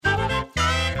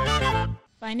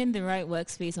Finding the right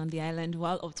workspace on the island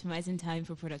while optimizing time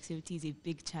for productivity is a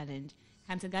big challenge.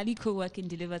 Kantagali Co-working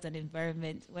delivers an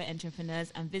environment where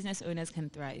entrepreneurs and business owners can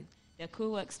thrive. Their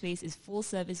co-workspace is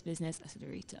full-service business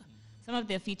accelerator. Some of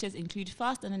their features include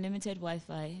fast and unlimited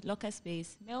Wi-Fi, locker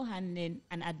space, mail handling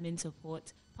and admin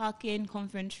support, parking,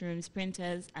 conference rooms,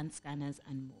 printers and scanners,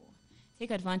 and more.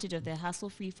 Take advantage of their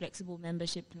hassle-free flexible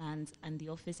membership plans and the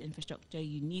office infrastructure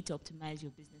you need to optimize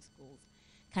your business goals.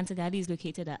 Kantagali is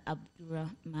located at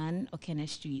Abdurrahman Okene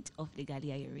Street off Legali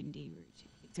Ayorinde Road,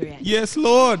 Victoria. Yes,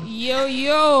 Lord. Yo.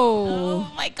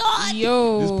 Oh my God.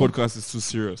 Yo. This podcast is too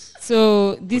serious.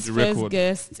 So this the first record.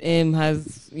 guest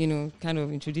has, kind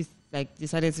of introduced,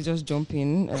 decided to just jump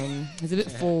in. It's a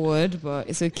bit forward, but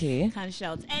it's okay. Can't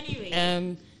shout.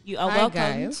 Anyway, you are hi,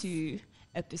 welcome guys. to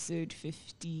episode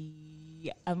 50.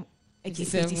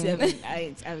 57.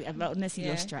 57. I've honestly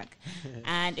lost track.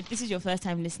 And if this is your first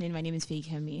time listening, my name is Faye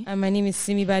Kemi. And my name is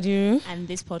Simi Badiru. And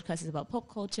this podcast is about pop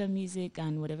culture, music,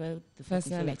 and whatever the fuck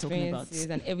we feel Personal like talking about. experiences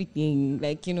and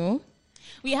everything,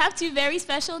 We have two very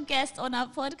special guests on our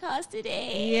podcast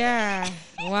today. Yeah.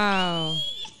 Wow.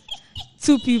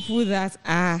 Two people that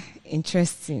are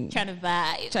interesting. Trying to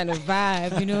vibe.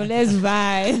 Let's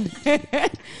vibe.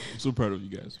 I'm so proud of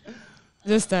you guys.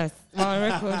 Just start. On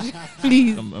record,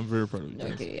 please. I'm very proud of you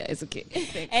guys. Okay, yeah, it's okay.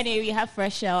 Anyway, we have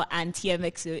Fresh Shell and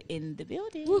TMXO in the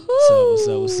building. What's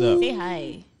up? Say hi.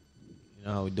 You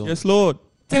know how we doing? Yes, Lord.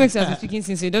 TMX has been speaking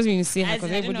since, so he doesn't even say hi As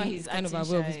because in, I don't know, everybody he's is kind of acting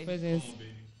aware of shy. his presence.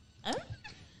 Huh?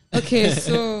 Okay,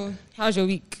 so how's your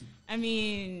week? I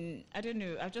mean, I don't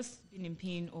know. I've just been in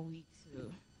pain all week, so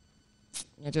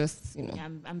I just, yeah,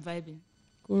 I'm vibing.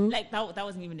 Cool. Like that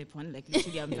wasn't even a pun. Like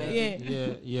literally, I'm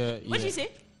vibing. Yeah. What did you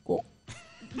say?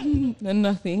 No,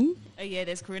 nothing. Oh yeah,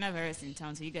 there's coronavirus in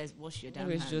town, so you guys wash your damn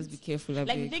Always hands. just be careful. Like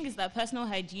the thing is that personal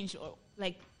hygiene,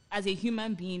 like as a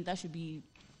human being, that should be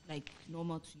like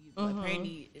normal to you. But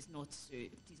apparently, it's not. So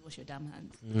please wash your damn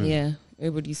hands. Yeah,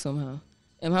 everybody somehow.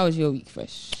 How was your week,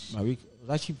 Fresh? My week was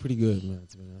actually pretty good, man,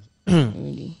 to be honest.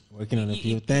 Really? Working on a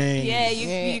few things. Yeah,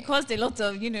 you caused a lot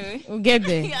of, We'll get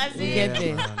there. Yeah, We'll get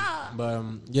there. man.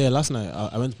 But last night,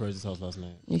 I went to Paris' house last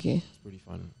night. Okay. It's pretty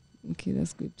fun. Okay,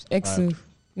 that's good. EXO,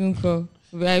 Yunko,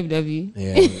 Vibe Davi.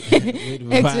 Yeah.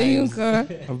 EXO,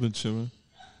 Yunko. I've been chilling.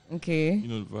 Okay. You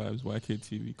know the vibes.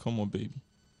 YKTV. Come on, baby.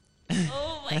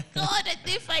 Oh my God, I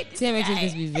did fight this TMX is guy. going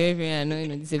to be very, very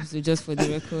annoying on this episode, just for the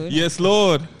record. Yes,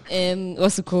 Lord.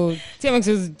 What's it called?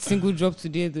 TMX's single dropped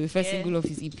today, the first single of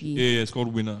his EP. Yeah, it's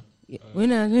called Winner. Yeah.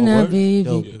 Winner, word? baby.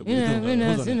 Dope.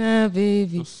 Winner,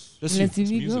 baby. Just Let's you.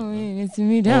 me music, going, let's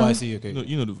me down. Oh, I see. Okay.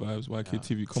 You know the vibes.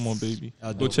 YKTV. Come on, baby.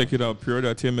 I'll Go do check it out. Period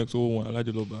at TMX 01. I like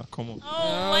the logo. Come on.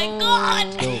 Oh my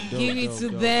God. Dope, Give it to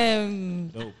dope. them.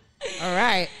 Dope. All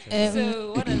right.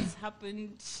 So what has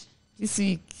happened? This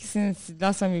week, since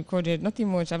last time we recorded, nothing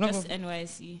much. I've not Just gone,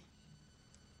 NYC.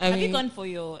 I Have you mean, gone for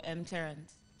your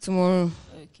clearance? tomorrow.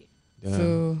 Okay. Damn.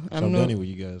 So, I'm I'm not. done it with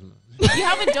you guys, man. You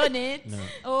haven't done it? No.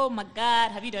 Oh my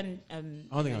God. Have you done? I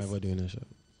don't think I'm ever doing that shit.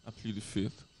 I plead the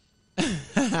fifth.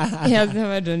 He has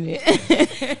never done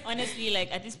it. Honestly,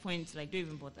 like at this point, like don't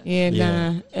even bother. Yeah,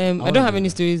 Yeah. nah. I don't have any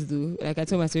stories though. Like I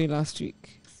told my story last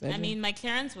week. So I mean, my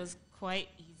clearance was quite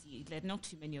easy. Like not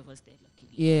too many of us did, luckily.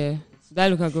 yeah, that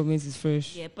local government is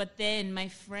fresh. Yeah, but then my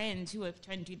friends who were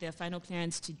trying to do their final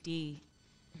clearance today,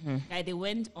 like they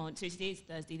went on. So today is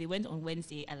Thursday. They went on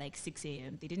Wednesday at like 6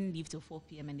 a.m. They didn't leave till 4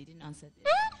 p.m. and they didn't answer.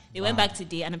 They went back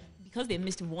today, and because they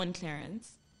missed one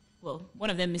clearance, well, one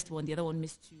of them missed one, the other one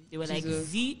missed two. They were like Jesus.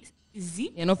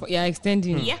 Z. Yeah, no, yeah,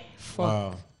 extending. Yeah. Fuck.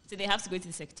 Wow. So they have to go to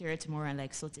the secretariat tomorrow and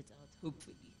like sort it out,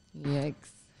 hopefully. Yikes.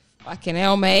 Fucking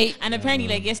hell, mate. And apparently,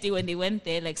 like yesterday when they went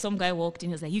there, like some guy walked in,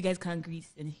 he was like, "You guys can't greet,"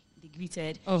 and they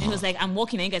greeted. Oh. And he was like, "I'm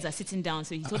walking, and you guys are sitting down."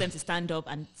 So he told them to stand up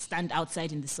and stand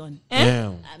outside in the sun.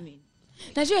 Damn. I mean,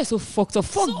 Nigeria is so fucked up.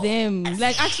 Fuck So- them.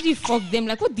 Like actually, fuck them.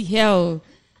 Like what the hell?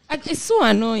 Like, it's so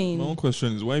annoying. My own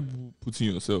question is why putting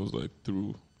yourselves like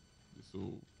through this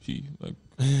whole P? Like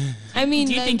I mean,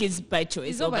 do you like, think it's by choice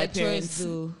it's or not by by parents? choice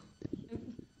though?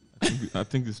 I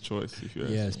think it's choice. If you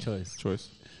ask Yeah, me. it's choice. Choice.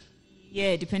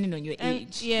 Yeah, depending on your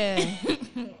age. Yeah,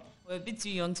 We're a bit too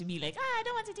young to be like, I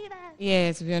don't want to do that.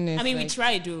 yeah. To be honest, I mean, we like,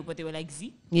 tried though, but they were like,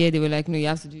 Z. yeah, they were like, no, you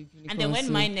have to do. And then when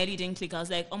so- mine nearly didn't click, I was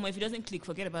like, if it doesn't click,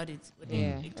 forget about it. But then Yeah,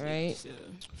 it clicked, right. So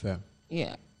Fair.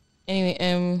 yeah.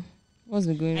 Anyway, what's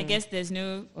been going on? I guess there's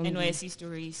no On NYSC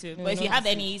story. So, No, but if you not have the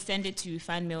any, send it to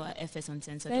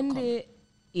fanmail@fsuncensored.com. Send it.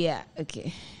 Yeah,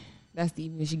 okay. That's the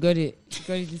email. She got it. She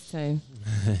got it this time.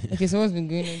 Okay, so what's been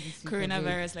going on this week?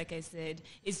 Coronavirus, like I said,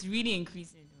 it's really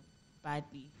increasing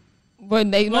badly. But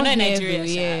like Well, not not in here, Nigeria, though,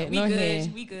 sha. yeah, We not good,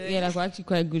 here. we good. Yeah, like we're actually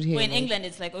quite good here. But in like- England,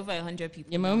 it's like over 100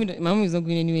 people. Yeah, my mom is not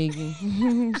going anywhere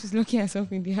again. She's locking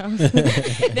herself in the house.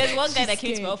 There's one guy that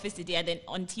came to scared. my office today, and then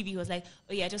on TV he was like,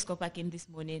 "Oh yeah, I just got back in this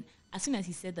morning." As soon as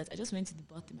he said that, I just went to the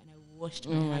bathroom and I washed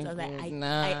my Oh hands. my I was like, God,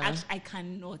 nah. I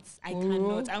cannot. I Oh.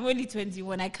 cannot. I'm only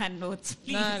 21. I cannot.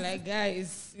 Please. Nah, like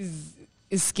guys,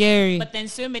 is scary. But then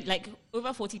so many, like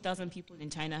over 40,000 people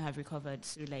in China have recovered.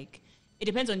 So like, it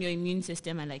depends on your immune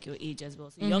system and like your age as well.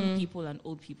 So young people and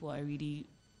old people are really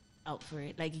out for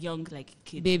it. Like young, like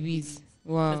kids, Babies.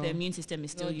 Wow. because their immune system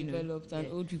is still, Not you know, developed, and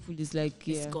yeah, old people is like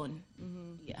it's yeah. gone.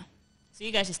 Yeah. So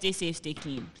you guys should stay safe, stay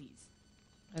clean, please.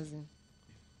 As in.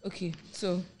 Okay,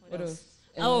 so what else?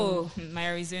 Oh, my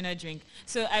Arizona drink.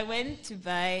 So I went to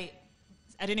buy.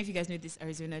 I don't know if you guys know this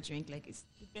Arizona drink. Like it's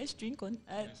the best drink on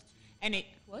earth. And it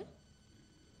what?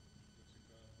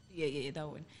 Yeah, that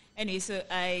one. Anyway, so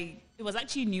it was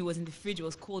actually new. It was in the fridge. It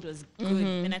was cold. It was good.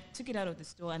 Then I took it out of the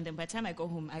store, and then by the time I got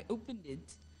home, I opened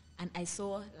it, and I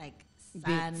saw like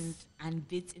sand and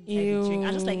bits inside the drink. I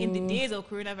was just like, in the Ew. days of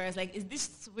coronavirus, like, is this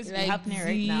supposed to be Like happening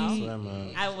right now? Swear,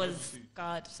 man. I was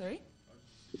scared. Sorry.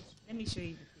 Let me show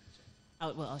you the picture.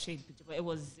 I'll show you the picture. But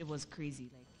it was crazy.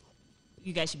 Like,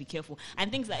 you guys should be careful.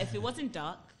 And things that if it wasn't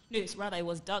dark, no, it's rather it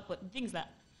was dark. But things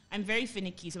that I'm very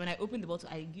finicky. So when I opened the bottle,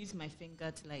 I used my finger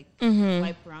to like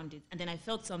wipe around it, and then I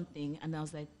felt something, and I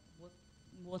was like,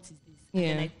 what is this? And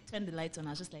then Yeah. I turned the lights on.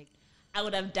 I was just like, I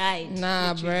would have died.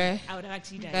 Nah, literally. bruh. I would have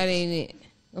actually died. That ain't it.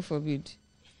 God forbid.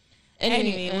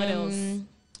 Anyway, what else?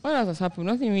 What else has happened?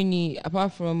 Nothing really,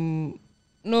 apart from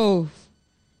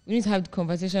we need to have the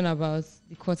conversation about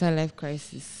the quarter life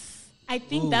crisis. I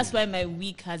think that's why my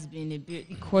week has been a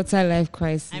bit. Quarter life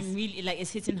crisis. I'm really like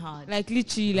it's hitting hard. like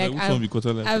literally, Like, like which one we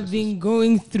quarter life I've crisis? been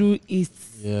going through it.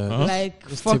 Yeah. Huh? Like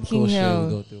Just typical fucking shit we hell.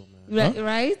 go through, man.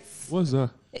 Right? What's that?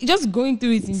 Just going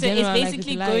through it in So general. it's like,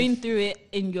 basically life. going through it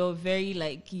in your very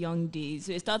like young days.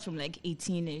 So it starts from like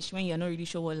 18ish when you're not really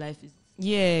sure what life is.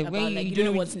 Yeah, about, when like, you you don't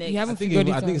know really- what's next. You I haven't think figured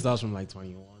it, it I out. think it starts from like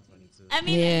 21, 22. I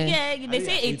mean, Yeah. yeah, they I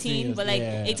say think 18, is- but like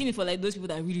yeah. 18 is for like those people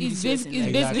that really It's, serious basic,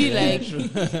 in it's life. basically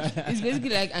Exactly. like it's basically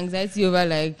like anxiety over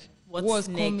like what's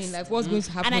next? coming, like what's going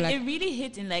to happen. And like it really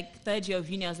hit in like third year of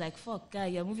uni. I was like, "Fuck, guy,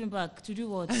 you're moving back to do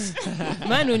what?"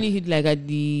 mine only hit like at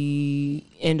the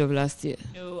end of last year.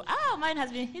 No, mine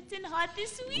has been hitting hard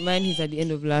this week. Mine hit at the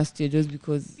end of last year just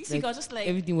because This like, week I was just like,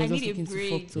 everything was I just need a looking too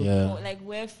break. fucked up. Yeah. Or, like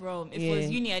where from? If it Yeah. was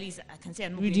uni, at least I can say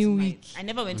I'm not Reading going to week. I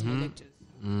never went to my lectures,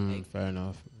 Fair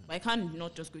enough. but I can't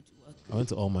not just go to work. I went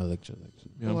to all my lectures,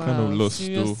 actually. Yeah, I'm kind of lost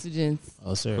serious though. students.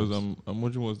 Oh, serious. Because I'm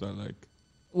wondering what's that like?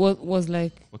 What was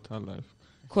like Quarter life?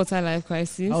 quarter life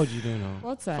crisis? How would you do now?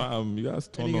 What's that? Fam, you guys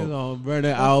turn Niggas up. on Burner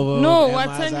album. No,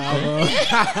 Emma's what's album.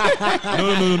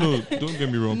 No. Don't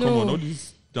get me wrong. Come No. on, all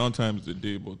these downtimes a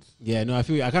day, but Yeah, no, I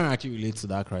can't actually relate to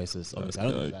that crisis. Obviously, I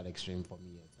don't think it's that extreme for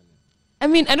me yet. I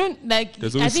mean, I don't like.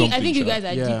 There's I always think something, you sha. guys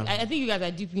are Yeah. deep. I think you guys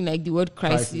are deep in like the word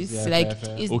crisis. Crisis, yeah, like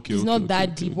fair. it's Okay, it's okay, not okay, that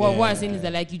okay. deep. What I'm Yeah. saying is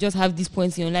that like you just have these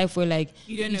points in your life where like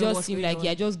You don't know just what's seem going like on.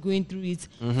 you're just going through it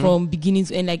from beginning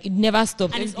to end. Like it never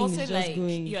stops. And it's Everything also is just like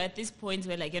going. you're at this point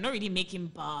where like you're not really making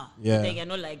bar. Yeah. Like you're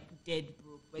not like dead broke.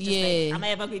 We're just Yeah. like, am I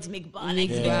ever going to make bar? Like,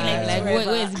 it's Like, gonna be like, like,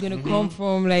 forever. where is it gonna come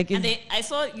from? Like And it's, then I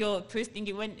saw your post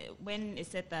thinking when it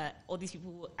said that all these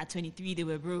people at 23 they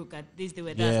were broke, at this they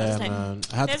were that. So I Yeah, was like, man.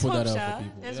 I had to there's put hope, that out Sha. for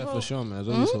people. There's Yeah, for hope. sure, man.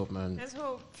 There's always hope, man. There's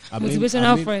hope.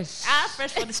 motivational fresh.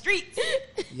 Fresh for the streets.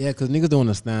 Yeah, because niggas don't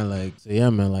understand. Like, so yeah,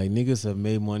 man. Like, niggas have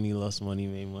made money, lost money,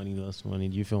 made money, lost money.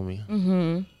 Do you feel me?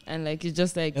 And like it's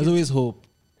just like There's always hope.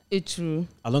 it's true.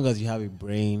 As long as you have a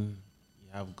brain, you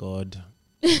have God,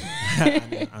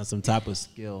 and some type of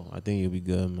skill, I think you'll be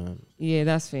good, man. Yeah,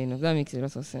 that's fair enough. That makes a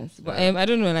lot of sense. But I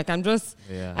don't know. Like I'm just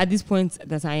Yeah. at this point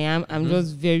that I am. I'm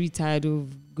just very tired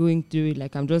of going through it.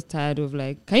 Like I'm just tired of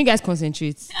like. Can you guys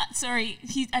concentrate? Sorry,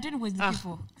 I don't know what he's looking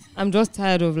for. I'm just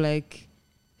tired of like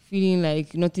feeling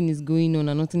like nothing is going on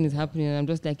and nothing is happening. And I'm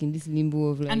just like in this limbo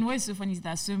of like. And what's so funny is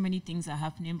that so many things are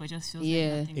happening, but just feels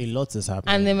Yeah. like nothing. A lot is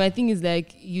happening. And then my thing is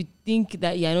like you think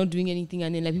that you're not doing anything,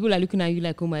 and then like people are looking at you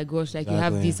like, oh my gosh, like you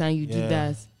have Exactly. this and you Yeah. did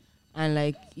that, and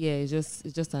like yeah, it's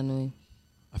just annoying.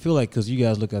 I feel like because you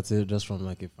guys look at it just from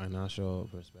like a financial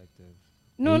perspective.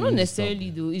 No, Maybe not it's necessarily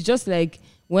something. though. It's just like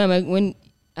when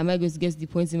am I going to get to the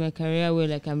point in my career where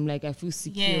like I'm like I feel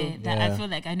secure? Yeah, that I Yeah. feel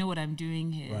like I know what I'm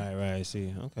doing here. Right. I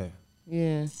see. Okay.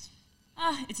 Yeah.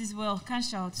 It is well. Can't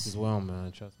shout. As well,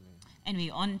 man. Trust me.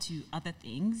 Anyway, on to other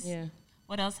things. Yeah.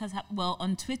 What else has happened? Well,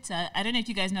 on Twitter, I don't know if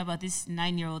you guys know about this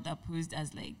 9-year-old that posed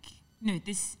as like, no,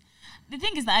 this, the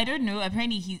thing is that I don't know.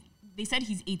 Apparently they said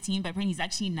he's 18, but apparently he's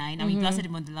actually 9. And we blasted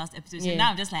him on the last episode. So Yeah.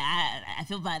 now I'm just like, I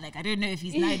feel bad. Like, I don't know if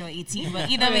he's 9 or 18. But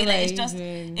either way, like, it's just,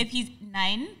 if he's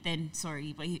 9, then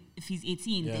sorry. But if he's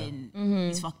 18, then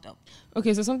he's fucked up.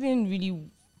 Okay, so something really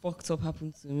fucked up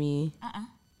happened to me Uh-uh.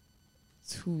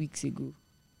 2 weeks ago.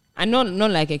 And not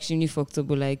like extremely fucked up,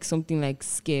 but like something like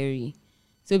scary.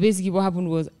 So basically what happened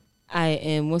was I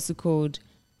am, what's it called?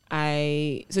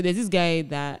 So there's this guy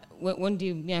that one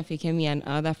day me and Fekemi and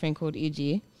our other friend called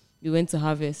AJ, we went to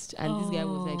Harvest and this guy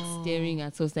was like staring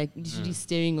at us, like literally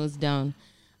staring us down.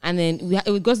 And then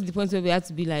it got to the point where we had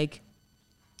to be like,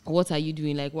 what are you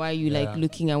doing? Like, why are you like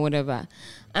looking and whatever?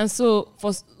 And so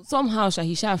for somehow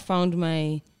Shahisha found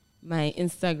my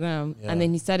Instagram and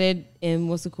then he started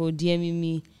DMing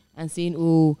me and saying,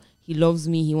 oh, he loves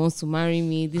me, he wants to marry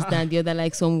me, this, that, and the other,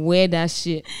 like some weird ass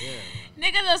shit.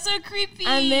 Niggas are so creepy.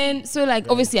 And then, so like,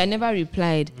 obviously, I never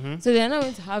replied. So then I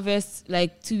went to Harvest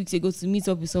like 2 weeks ago to meet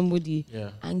up with somebody.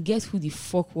 Yeah. And guess who the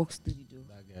fuck walks through the door?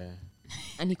 That guy.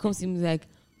 And he comes to me like,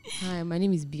 hi, my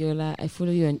name is Biola. I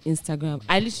follow you on Instagram.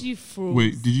 I literally froze.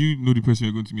 Wait, did you know the person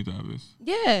you're going to meet at Harvest?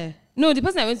 Yeah. No, the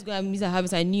person I went to go and meet at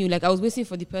Harvest, I knew. Like, I was waiting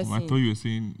for the person. I thought you were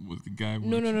saying was the guy.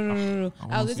 No.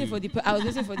 I was waiting for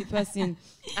the person,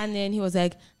 and then he was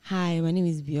like, "Hi, my name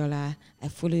is Biola. I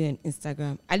follow you on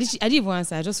Instagram." I didn't even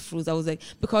answer. I just froze. I was like,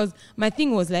 because my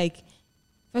thing was like,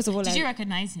 first of all, did like, you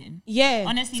recognize him? yeah.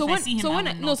 Honestly, if I see him,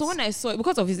 so when I saw it,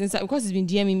 because of his Insta, because he's been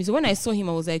DMing me, so when I saw him,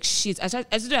 I was like, shit. I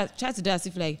tried to do as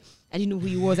if like I didn't know who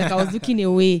he was. Like I was looking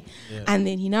away, and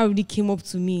then he now really came up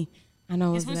to me, and I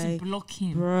You're was supposed like, to block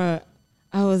him. bruh.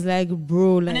 I was like,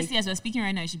 bro, like. Honestly, as we're speaking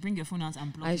right now, you should bring your phone out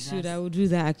and block I his should. ass. I would do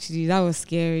that actually. That was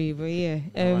scary, but yeah.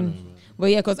 But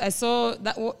yeah, because I saw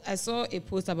a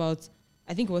post about,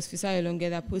 I think it was Fisayo Longe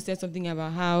that posted something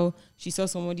about how she saw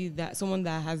someone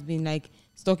that has been like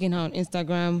stalking her on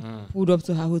Instagram, pulled up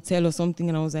to her hotel or something,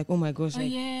 and I was like, oh my gosh, like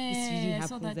this really I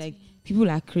saw happens. that Like tweet. people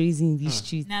are crazy in these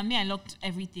streets. Now, me, I locked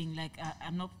everything. Like,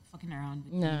 I'm not fucking around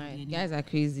with Nah, you. guys are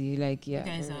crazy. Like yeah, You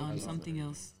guys are on something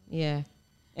else. yeah.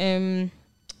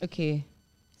 Okay,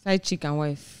 side chick and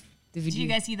wife. The video. Did you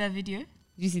guys see that video? Did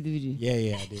you see the video?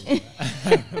 Yeah, I did.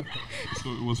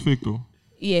 So it was fake though.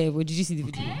 Yeah, but did you see the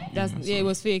video? It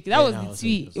was fake. That Yeah, was no, the it was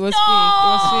tweet. fake. It was fake.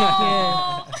 It was fake.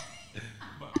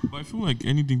 Yeah. But I feel like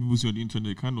anything people see on the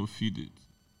internet kind of feed it.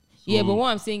 So, Yeah, but what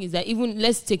I'm saying is that even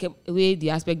let's take away the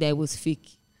aspect that it was fake.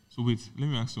 So wait, let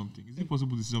me ask something. Is it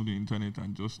possible to see something on the internet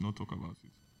and just not talk about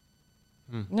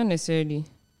it? Not necessarily.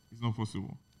 It's not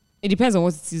possible. It depends on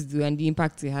what it is do and the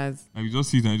impact it has. Like you just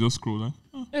see it and you just scroll. Like,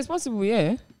 It's possible,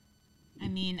 yeah. I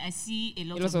mean, I see a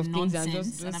lot Lots of of things and nonsense,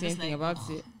 just don't I'm say anything about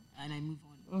it. and I move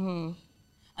on.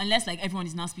 Unless like everyone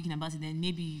is now speaking about it, then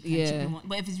maybe you can Yeah. chip them on.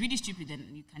 But if it's really stupid, then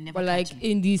you can never. But catch like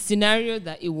me. in the scenario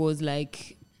that it was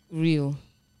like real,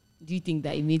 do you think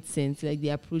that it made sense? Like the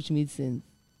approach made sense,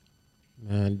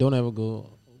 Man, don't ever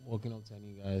go walking up to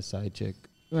any guy's side chick.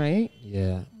 right? Yeah,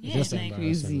 Yeah, it's just it's like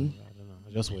embarrassing. crazy. I don't know.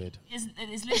 It's just weird.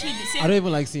 It's literally the same. I don't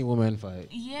even like seeing women fight.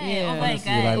 Yeah, over a Honestly,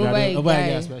 guy. Over a over a guy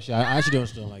guy. especially. I actually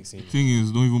don't like seeing. thing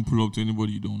is, don't even pull up to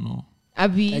anybody you don't know.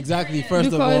 Abby, Exactly. First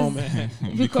of Because- all, man.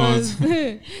 because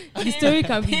the story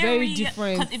can be very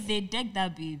different. Because if they deck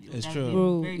that babe, it would It's have true. been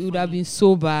Bro, very it would have funny. been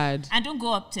so bad. And don't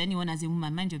go up to anyone as a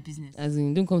woman. Mind your business. As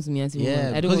in, don't come to me and say, Yeah, woman.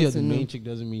 I don't because want you're to the know. main chick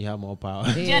doesn't mean you have more power.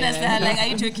 Do you understand? Like, are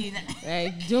you joking?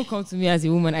 Like, don't come to me as a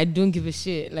woman. I don't give a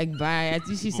shit. Like, bye. I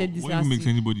think she said this What last even makes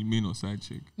week. anybody main or side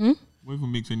chick? What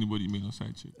even makes anybody main or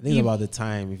side chick? I think You- about the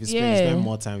time. If you Yeah. spend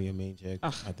more time with your main chick,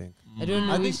 I think. I don't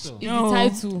know. I think It's, so. it's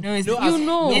the title. No, it's, you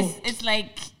know. It's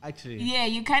like, Actually, yeah,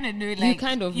 you kind of know. Like,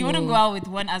 kind of you wouldn't know. go out with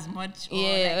one as much. Or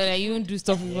Yeah, like, like, you don't do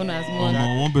stuff with one as Oh, much.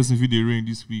 no, one person feel they rain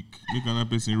this week, make another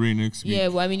person rain next week. Yeah,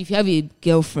 well, I mean, if you have a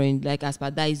girlfriend, like, as per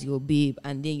that is your babe,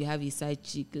 and then you have a side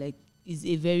chick, like, it's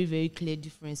a very, very clear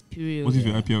difference, period. What if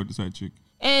you're happy with the side chick?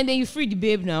 And then you free the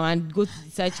babe now and go to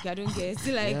the side chick. I don't get it.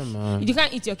 Still, like, Yeah, man. you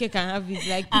can't eat your cake and have it.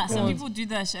 Like, some want- people do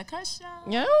that. Shakasha.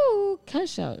 Yeah, can't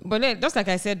shout. But then, just like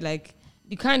I said, like,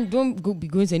 you don't be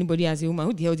going to anybody as a woman.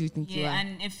 Who the hell do you think you Yeah, are?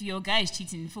 and if your guy is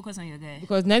cheating, focus on your guy.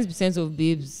 Because 90% of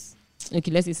babes, okay,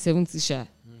 let's say 70 sha,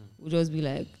 would just be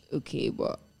like, okay,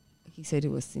 but he said he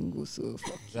was single, so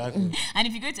fuck. exactly. And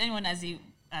if you go to anyone as a,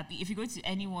 if you go to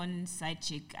anyone's side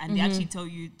chick and they actually tell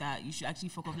you that you should actually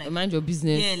fuck off, like, Mind your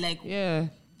business. yeah, like, Yeah.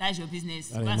 that's your business.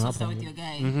 That Go ain't and sort that happen, with your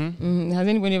guy. Has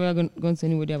anybody ever gone to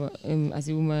anybody about as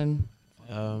a woman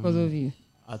because of you?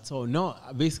 I told no.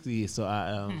 Basically, so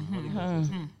I what do you call it?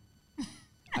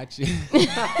 Actually,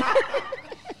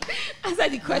 Answer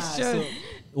the question. so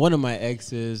one of my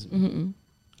exes,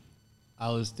 I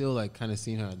was still like kind of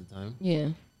seeing her at the time, Yeah.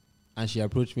 and she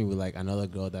approached me with like another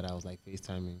girl that I was like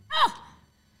FaceTiming.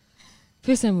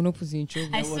 FaceTime will not put you in trouble.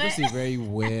 I Well, swear. this is a very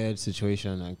weird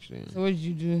situation, actually. So what did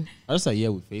you do? I just like, yeah,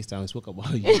 with FaceTime, we spoke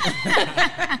about you.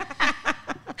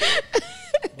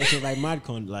 But she was like mad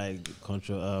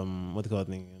control, what do you call it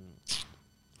thing?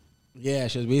 Yeah,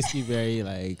 she was basically very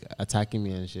like attacking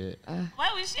me and shit. Why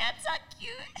would she attack you?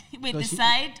 Wait, the Because she-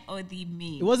 side or the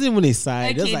main? It wasn't even a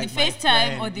side. Okay, just like the my FaceTime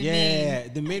friend. or the yeah, main? Yeah,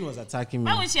 the main was attacking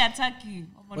me. Why would she attack you?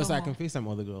 But I can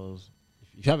FaceTime other girls.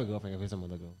 If you have a girlfriend, you can FaceTime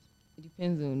other girls. It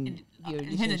depends on It- your it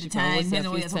depends on the relationship time, and what's depends your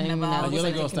on what you're talking FaceTime about. and And the what's other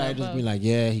you're girl talking started just about. being like,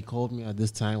 yeah, he called me at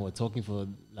this time. We're talking for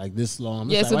like this long. I'm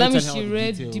Yeah, just so like, that why means you she telling her all the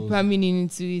read details? deeper meaning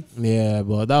into it. Yeah,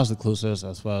 but that was the closest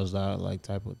as far as that like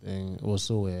type of thing. It was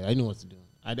so weird. I didn't know what to do.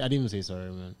 I didn't even say sorry,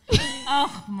 man.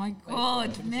 Oh my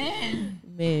god, man.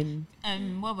 Man,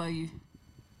 What about you?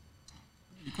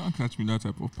 You can't catch me that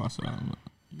type of passer.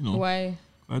 You know, why?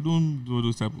 I don't do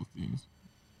those type of things.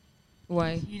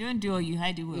 Why? You don't do or you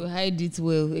hide it You well. hide it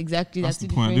well. Exactly. That's That's the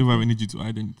the point. I don't have difference. energy to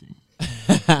hide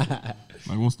anything.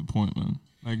 Like, what's the point, man?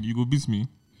 Like, you go beat me.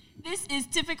 This is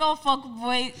typical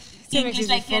fuckboy Typical English.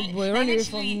 Like, fuckboy, run away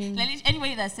from him.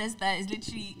 anybody that says that is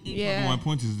literally Yeah. But my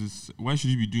point is this: why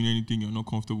should you be doing anything you're not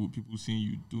comfortable with people seeing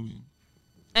you doing?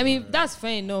 I mean, that's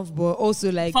fair enough, but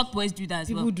also like fuckboys do that as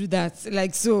people well. do that.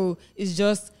 Like, so it's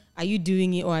just, are you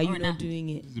doing it or are you Or not nah. doing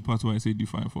it? This is the part where I say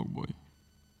define fuckboy.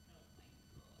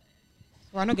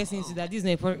 We're not getting into that. This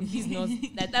is not. This is not.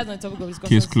 That's not a topic of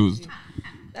discussion. Case closed.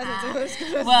 That's not a topic of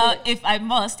discussion. Well, if I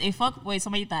must, a fuckboy is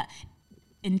somebody that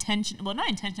not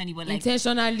intentionally, but like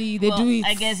intentionally, they well, do it.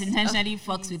 I guess intentionally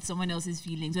fucks with someone else's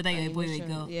feelings, whether you're a boy or a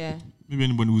girl. Yeah. Maybe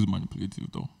anybody who's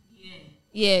manipulative though.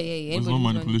 Yeah. But it's Anybody not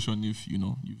who's manipulation if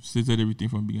you've stated everything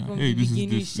from beginning. from Hey, the this is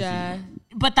beginning, this. This sha. is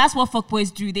But that's what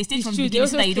fuckboys do. They stay It's from true. the They beginning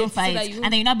so also that you don't stay so fight, that you-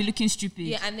 and then you're not be looking stupid.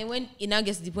 Yeah, and then when it now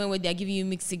gets to the point where they're giving you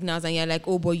mixed signals and you're like,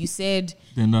 oh, but you said,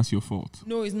 then that's your fault.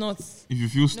 no, it's not. If you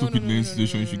feel stupid in any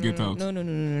situation, you should get out. No.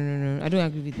 I don't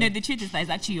agree with No, that. the truth is that it's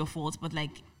actually your fault, but like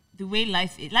the way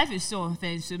life is so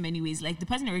unfair in so many ways. Like the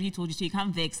person already told you so you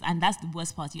can't vex, and that's the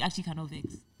worst part. You actually cannot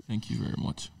vex. Thank you very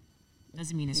much.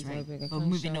 Doesn't mean it's right. Exactly, I But can't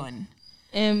moving shout. on.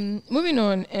 Moving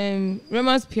on.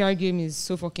 Rema's PR game is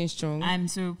so fucking strong. I'm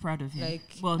so proud of him. Like,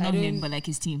 well, I not him, don't- but like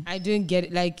his team. I don't get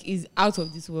it. Like, he's out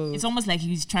of this world. It's almost like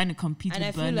he's trying to compete And I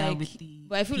with feel Burner like, with the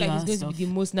but I feel like it's PR going stuff. to be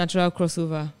the most natural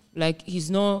crossover. Like,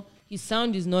 his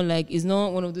sound is not like, it's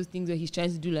not one of those things where he's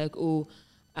trying to do like, oh,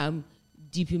 I'm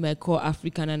deep in my core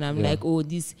African and I'm Yeah. like, oh,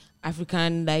 this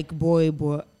African like boy,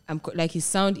 but like his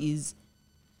sound is,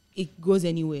 it goes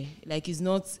anywhere. Like, you're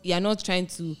not trying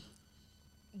to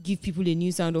give people a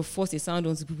new sound or force a sound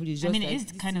onto people. It's just I mean, like, it is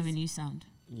this kind of a new sound.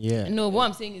 Yeah. No, what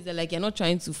I'm saying is that like, you're not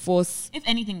trying to force If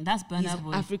anything, that's his Burner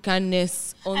Boy.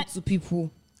 Africanness onto people.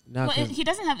 Nah, But 'cause- he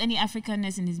doesn't have any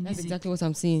Africanness in his That's music. exactly what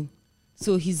I'm saying.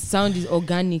 So his sound is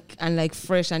organic and like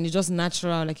fresh and it's just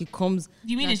natural. Like it comes.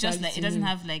 You mean it's just naturally like it to doesn't him.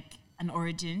 have like an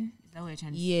origin? Is that what you're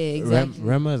trying to say? Yeah, exactly.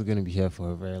 Rema is gonna be here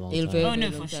for a very long It'll time. very- Oh no,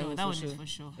 long for time, sure. for That one sure. is for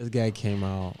sure. This guy came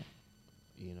out,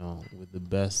 with the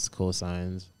best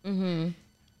cosigns. Mm-hmm.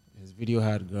 His video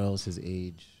had girls his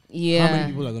age. Yeah. How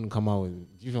many people are gonna come out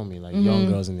with? Do you feel me? Like young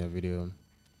girls in their video.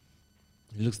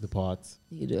 He looks the part.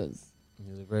 He does.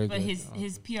 He's a very But good.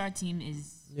 his PR team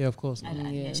is. Yeah, of course.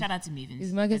 Yeah. Shout out to Mavens.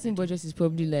 His marketing budget is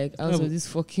probably like out but- of this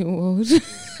fucking world.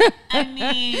 I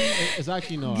mean, It's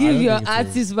actually no. I Give don't your think it is.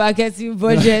 artist marketing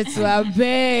budget to I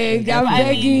beg. I'm I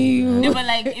begging mean, no, you. but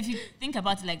like if you think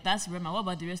about it, like that's Rema. What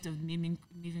about the rest of the Maven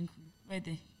crew? Where are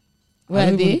they? Where I are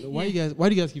don't they? even- Why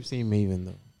do you guys keep saying Maven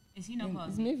though? Is he not part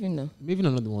It's of it? moving now. Maven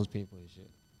are not the ones paying for his shit.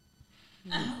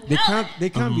 They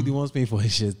can't be the ones paying for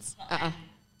his shit.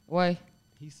 Why?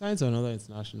 He signed to another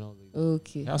international league.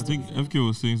 Okay. He I has to think FK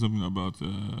was saying something about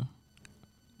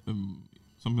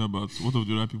what of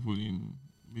the other people in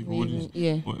maybe what is.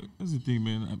 Yeah. But that's the thing,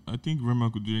 man. I think Rema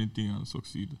could do anything and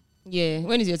succeed. Yeah.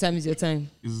 When is your time? Is your time.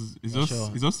 It's Yeah, just sure.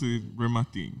 it's just a Rema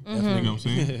thing. You know what I'm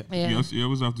saying? Yeah. You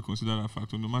always have to consider that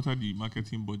factor. No matter the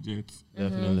marketing budget,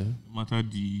 Definitely. no matter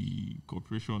the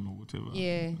corporation or whatever.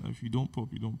 Yeah. If you don't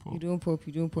pop, you don't pop. You don't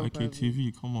pop. Like Abby.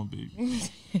 KTV, come on, baby.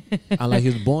 And like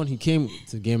he came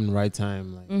to the game in the right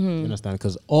time. Like you understand?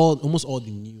 Because almost all the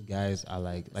new guys are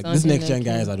like this Sounding next gen like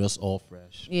guys him. are just all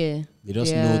fresh. Yeah. They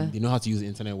just Yeah. know how to use the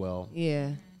internet well.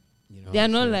 Yeah. You know? They are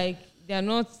not So- like they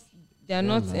are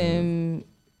not man.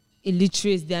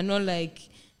 illiterate. They are not like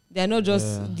they are not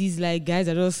just Yeah. these like guys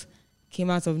that just came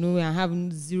out of nowhere and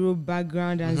have zero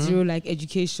background and zero like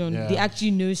education. Yeah. They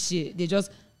actually know shit. They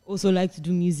just also like to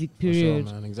do music. For sure, Period.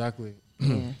 man. Exactly.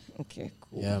 Yeah. Okay.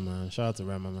 Cool. Yeah, man. Shout out to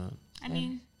Rema, man. I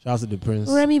mean, Shout out to the Prince.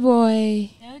 Remy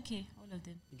boy. they're okay, all of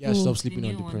them. He Yeah, stop sleeping The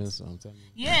on new the ones. Prince. I'm telling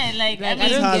you. Yeah, like, Like, I I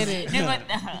mean, don't get it. Never,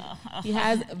 He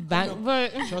has bang,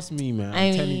 but Trust me, man. I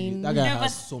I'm telling you, mean- that guy No, but-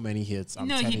 has so many hits. I'm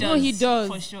no, telling he you. does. No, he does.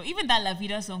 For sure. Even that La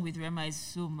Vida song with Rema is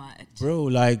so much. Bro,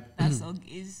 like That song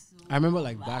is so I remember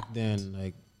like bad. back then,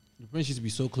 like the Prince used to be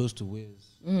so close to Wiz,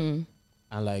 Mm-hmm.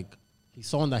 and like he's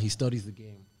someone that he studies the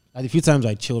game. Like the few times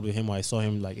I chilled with him or I saw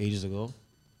him like ages ago,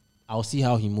 I'll see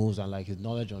how he moves and like his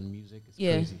knowledge on music is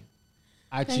Yeah. crazy.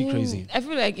 Actually crazy. I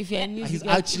feel like if you're a Like, music, he's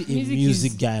like, actually if a music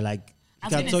music is- guy. Like I he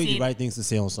was can gonna tell you say- the right things to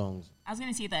say on songs. I was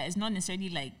going to say that it's not necessarily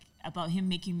like about him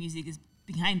making music. It's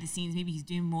behind the scenes. Maybe he's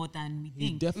doing more than we He's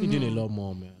think. definitely doing a lot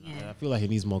more, man. Yeah. I feel like he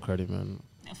needs more credit, man.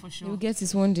 Yeah, for You'll sure. get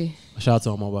this one day. Shout out to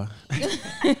Omaba.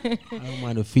 I don't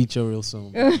mind a feature real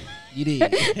soon. You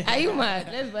did. Are you mad?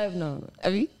 Let's vibe now.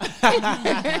 Are we?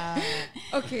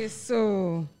 Okay,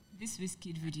 so This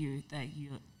Wizkid video that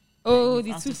you. oh, you've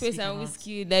the asked us to Two-Face speak and about.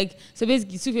 Whiskey. Like, so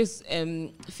basically, Two-Face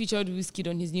featured Whiskey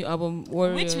on his new album,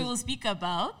 Warriors. Which we will speak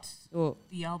about. Oh,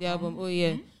 The album. the album. Oh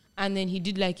yeah. Mhm. And then he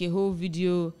did like a whole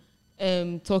video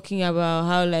talking about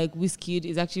how like Wizkid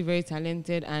is actually very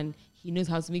talented and he knows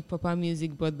how to make proper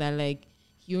music, but that like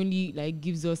he only like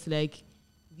gives us like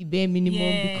the bare minimum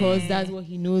Yeah. because that's what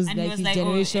he knows And like he was his like,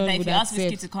 generation oh, like if would you ask Wizkid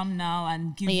accept. to come now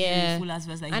and give Yeah. you full as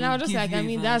verse, like And he'll I was just give like, you I a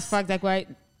mean, that's verse. fact. Like, we're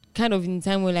kind of in a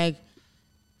time where like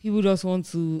people just want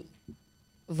to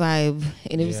vibe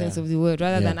in every Yeah. sense of the word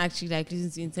rather Yeah. than actually like listen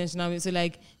to intentional music. So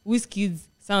like Wizkid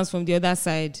sounds from the other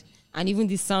side, and even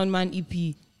this Soundman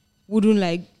EP wouldn't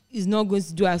like is not going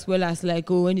to do as well as like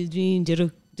when he's doing jero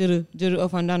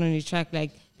up and down on the track.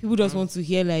 Like people just want to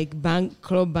hear like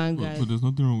club bangers. But there's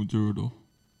nothing wrong with Jero though.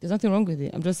 There's nothing wrong with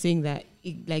it. I'm just saying that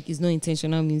it, like it's not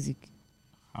intentional music.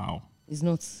 How? It's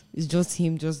not. It's just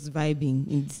him just vibing.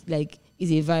 It's like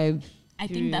it's a vibe. I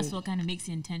think that's Period. what kind of makes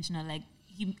it intentional. Like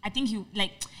I think he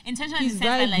like intentional in He's the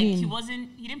sense that like vibing.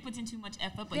 he didn't put in too much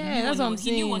effort, but Yeah, he knew that's what what I'm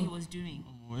he knew what he saying. was doing.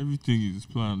 Everything is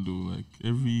planned though. Like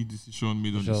every decision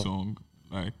made on the Sure. song,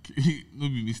 like no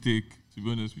be mistake. To be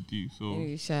honest with you, so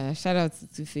Anyway, shout out to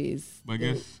Two-Face. but I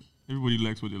guess everybody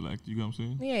likes what they like. You get what I'm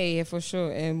saying? Yeah, for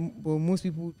sure. But most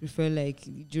people would prefer like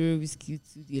the Jero Wizkid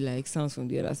to the like sounds from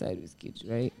the other side Wizkid,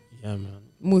 right? Yeah, man.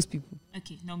 Most people,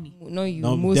 Okay, not me. not you.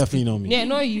 No, most definitely people. not me. Yeah,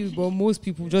 not you, but most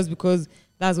people, just because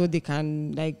that's what they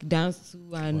can like dance to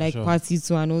and For like sure. party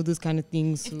to and all those kind of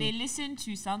things. If So. they listen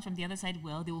to sounds from the other side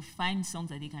well, they will find songs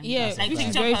that they can Yeah, use. Like which is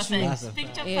picture very perfect. true. That's a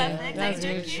Picture Yeah, perfect. that's Like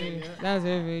very joking. true. That's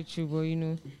very, very true. But you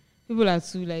know, people are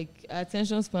too like our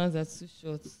attention spans are too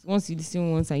short. Once you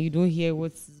listen once and you don't hear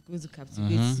what's going to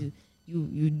captivate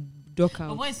you duck But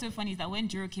out. what is so funny is that when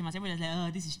Jero came out, everybody was like,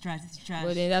 "Oh, this is trash. This is trash."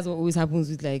 But then that's what always happens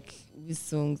with like with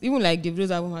songs. Even like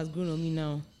Davido's album has grown on me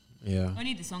now. Yeah.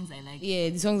 Only the songs I like. Yeah,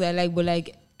 the songs I like, but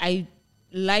like I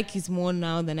like it more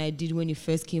now than I did when it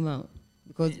first came out.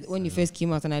 Because when it first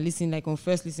came out and I listened, like on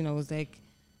first listen, I was like,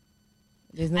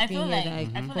 "There's I nothing feel here like that I I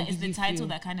feel like it's completely the title feel."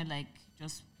 that kind of like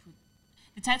just put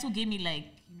the title gave me like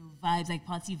vibes, like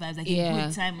party vibes, like Yeah. a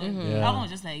good time. The Yeah. album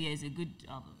was just like it's a good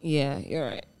album. Yeah, you're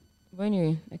right. But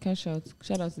anyway, I can't shout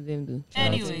out to them though.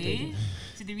 Shout out to them. Anyway,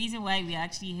 so the reason why we're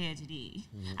actually here today,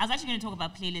 I was actually going to talk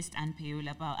about playlist and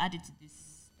payola, but I'll add it to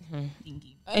this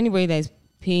thingy. Anybody that is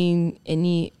paying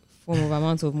any form of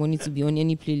amount of money to be on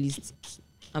any playlist,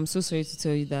 I'm so sorry to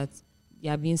tell you that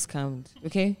you are being scammed.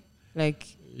 Okay, like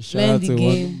Shout learn out the to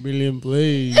game. 1 million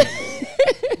plays.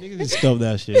 Niggas just stop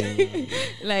that shit. Man.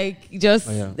 Like just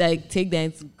Oh, yeah. like take that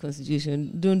into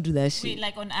consideration. Don't do that shit. Wait,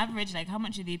 like on average, like how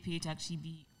much do they pay to actually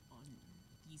be on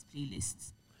these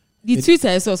playlists? The tweet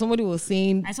I saw, somebody was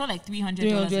saying I saw like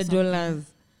 $300. $300.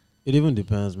 It even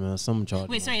depends, man. Some charge.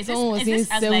 Wait, sorry, is Someone was this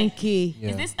saying as like 7K. Yeah.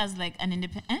 is this as like an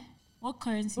independent? What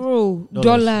currency? Bro, Dollars.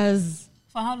 dollars.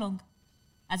 For how long?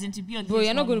 As in to be on. Bro, this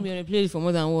you're not for going to be on a playlist for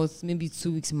more than what? Maybe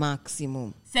 2 weeks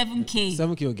maximum. 7K.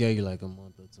 7K will get you like a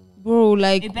month or 2 months. Bro,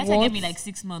 like It better what? get me like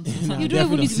 6 months. Or something. You don't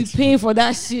even need to be paying for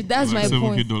that shit. That's Like my $7K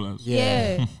point. dollars.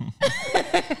 Yeah.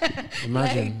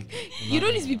 Imagine. You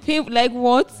don't need to be paying like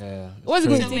what? Yeah. it's What's it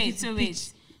crazy. going to take you to So pitch?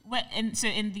 wait. Well, and so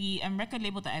in the record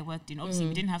label that I worked in, obviously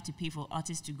we didn't have to pay for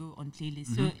artists to go on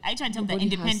playlists. So I try and tell them that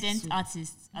Nobody has independent to.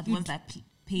 artists are the ones that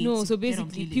pay. No, to so get on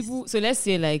basically playlists. people, so let's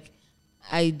say like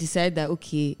I decide that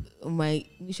okay, my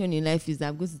mission in life is that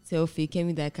I'm going to tell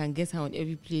Fakemi that I can get her on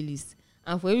every playlist.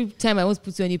 And for every time I want to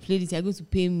put you on a playlist, you're going to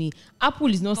pay me. Apple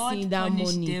is not God seeing that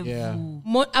punish money. devil.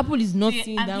 Yeah. Apple is not So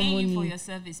seeing I'm that paying you for money. your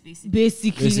service, basically.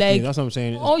 Basically, Basically, like that's what I'm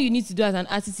saying. all you need to do as an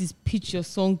artist is pitch your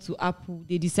song to Apple.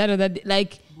 They decide that they,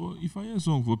 like But if I hear a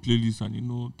song for playlist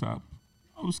and tap,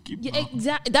 I'll skip. yeah, now.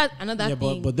 exactly. That's another Yeah,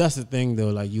 thing. but that's the thing though.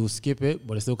 Like you skip it,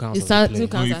 but it still counts It as a sounds- play. still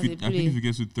No, counts if as a I think if play. it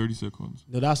gets to 30 seconds,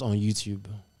 No, that's on YouTube.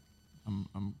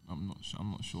 I'm not sure.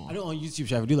 I'm not sure. I know on YouTube,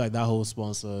 Chef, do like that whole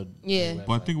sponsored. Yeah.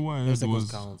 But I think what I Every heard second's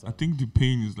was, count, I think the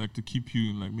pain is like to keep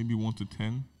you in like maybe 1 to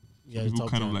 10. Yeah, People top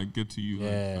kind 10. of like get to you.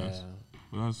 Yeah.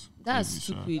 Like, that's That's crazy,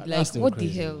 stupid. sha. Like, That's still what crazy,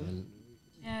 the hell? man.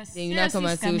 Yes. Then you now come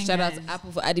and say, Seriously shout out scamming to guys.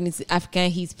 Apple for adding it to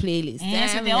African Hits playlist. Yeah,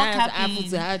 so Damn, they're all shout out to capping. Apple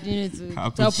to adding it to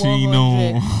top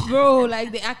Cappuccino. 100. Bro,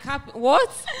 like they are capping.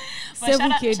 What? But shout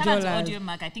out $7K. to Audio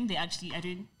Mac. I think they actually, I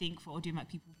don't think for Audio Mac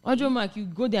people. Audio Mac, you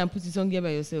go there and put the song there by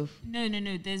yourself. No.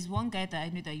 There's one guy that I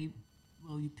know that you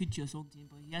pitch your song to him,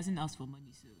 but he hasn't asked for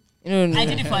money. So No. I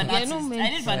did it for an Yeah, artist. no, man. I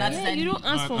did it for an artist. Yeah, you don't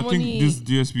ask for I money. think these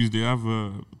DSPs, they have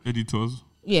editors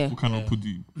Yeah. who cannot put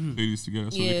the playlist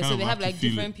together. So Yeah, they kind so of they have to like feel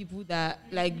different people that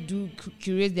like do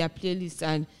curate their playlists,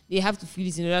 and they have to feel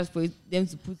it in order for them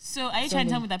to put. So are you trying to Something.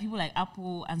 tell me that people like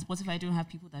Apple and Spotify don't have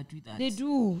people that do that? They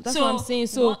do. That's what I'm saying.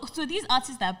 So so these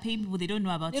artists that pay people, they don't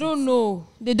know about they it. don't know.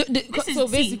 They don't. This is So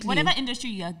see, basically, whatever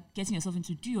industry you are getting yourself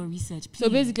into, do your research. Please. So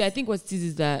basically, I think what it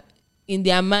is that in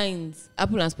their minds,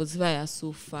 Apple and Spotify are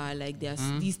so far. Like there's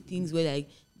these things where like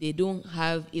they don't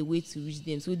have a way to reach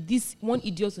them. So this one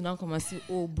idiot will now come and say,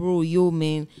 "Oh, bro, yo,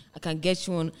 man, I can get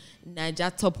you on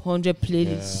Niger top 100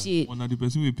 playlist shit." One of the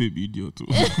person will pay video too.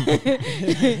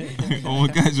 Oh,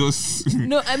 guy just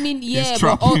No, I mean, yeah, it's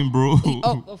but trapping, bro.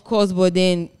 of course, but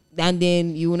then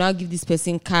you will now give this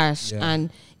person cash, Yeah. and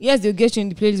yes, they'll get you in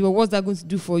the playlist. But what's that going to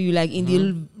do for you, like in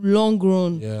the long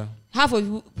run? Yeah. Half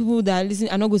of people that are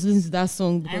listening are not going to listen to that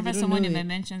song because I remember they don't someone know in my it.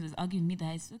 mentions was arguing with me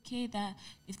that it's okay that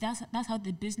if that's how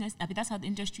the business, I mean, that's how the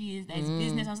industry is, that it's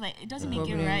business. I was like, it doesn't make it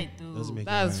Problem. right though. Doesn't make it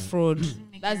That's right. fraud.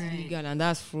 make That's it right. illegal, and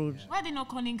that's fraud. Why are they not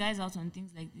calling guys out on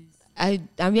things like this?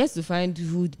 I'm yet to find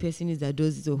who the person is that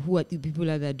does it or who are the people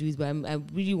that do it, but I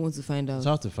really want to find out. It's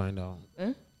hard to find out.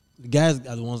 Huh? The guys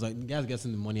are the ones the guys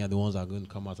getting the money are the ones that are going to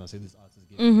come out and say this artist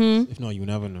gave me this. If not, you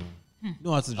never know.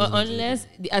 No artist just Unless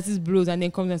the artist blows and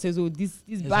then comes and says, "Oh, this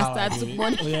bastard took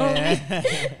money from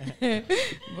me."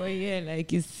 But yeah,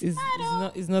 like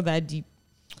it's not that deep.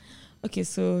 Okay,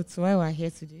 so why we're here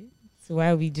today? So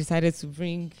why we decided to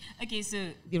bring? Okay, so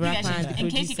The you guys rapper should- and the in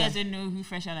case you producer. guys don't know who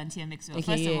Fresh Out and TMX are, Okay,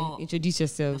 first yeah, of all, introduce the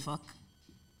yourself. fuck.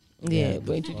 Yeah, Yeah,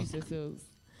 but introduce yourselves.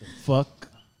 fuck.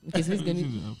 Okay, so it's gonna.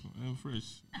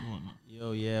 Fresh. Go on now.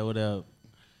 Yo, yeah, what up?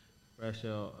 Fresh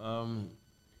out.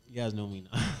 You guys know me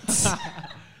now.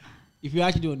 If you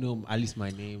actually don't know at least my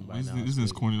name by now. This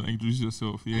is corny. Like, introduce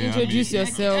yourself. Yeah. Introduce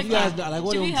yourself. You guys know, like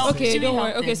what Should we do help? Okay, Should we don't help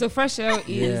worry. Okay, them? so Fresh L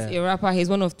is Yeah. a rapper. He's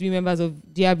one of 3 members of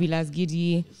Diaby Las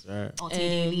Giddy. Sir.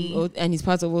 And he's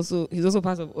also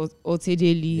part of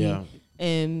Otedeli. Yeah,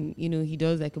 You know, he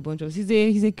does like a bunch of.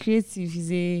 He's a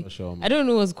creative. for sure. I don't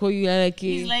know what's called you like.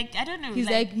 He's like, I don't know. He's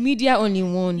like media only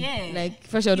one. Yeah. Like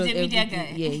Fresh L He's does a media everything.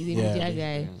 guy. Yeah, he's a media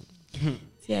guy.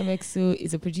 TMXO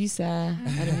is a producer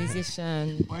and a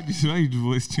musician. Why did your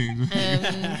voice change?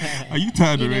 Are you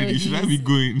tired you know, already? Should I be he's-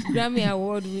 going? Grammy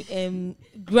Award,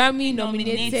 Grammy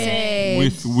nominated.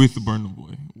 with Burna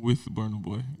Boy. With Burna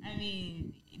Boy. I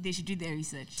mean, they should do their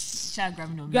research. Child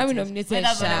Grammy nominated. Grammy nominated, Whether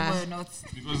Sha. Burna Boy or not.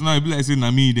 Because now it be like say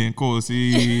na me then call say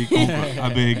I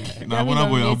beg. Now Grammy Burna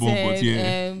Boy album, but nominated,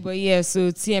 yeah. but yeah,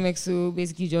 so TMXO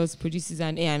basically just produces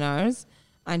an A&Rs,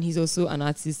 and he's also an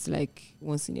artist like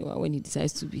once in a while when he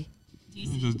decides to be. Let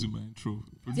me just do my intro.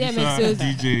 TMXO Producer,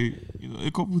 DJ, you know,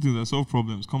 a couple things that solve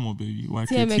problems. Come on, baby. YK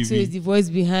TMXO is TV. the voice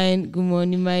behind Good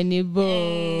Morning, My Neighbor.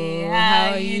 Hey, how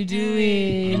are you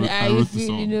doing? I Are you wrote the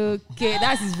feeling song. okay?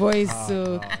 That's his voice.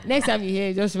 So next time you hear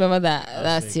it, just remember that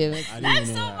that's TMXO. I That's didn't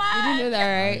so know that. bad. You didn't know that,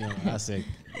 I right? didn't know. That's sick.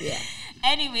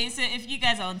 Anyway, so if you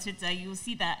guys are on Twitter, you'll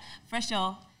see that Fresh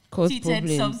Out Caused tweeted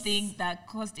problems. something that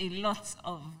caused a lot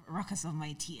of ruckus on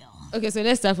my TL. Okay, so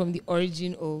let's start from the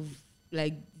origin of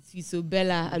like so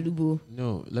Bella Alubo.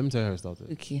 No, let me tell you how it started.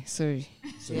 Okay, sorry.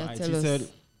 So Yeah, I tell us. said,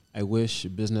 I wish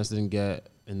business didn't get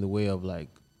in the way of like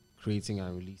creating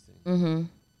and releasing. Mm-hmm.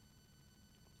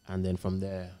 And then from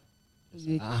there, it's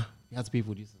You- like, you have to pay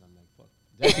for this. And I'm like, fuck.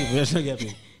 That people just don't get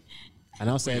paid. And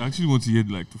I was I saying, actually want to hear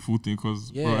like the full thing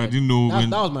because yeah, I didn't know that, when.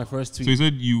 that was my first So tweet you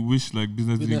said you wish like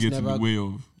business didn't Business get in the never- way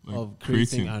of like of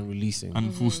creating creating and releasing.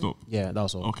 and full stop. Yeah, that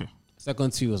was all. Okay.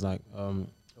 Second tweet was like, I'm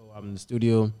in the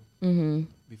studio. Mm-hmm.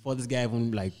 Before this guy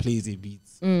even like plays a beat,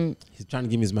 Mm. he's trying to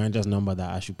give me his manager's number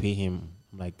that I should pay him.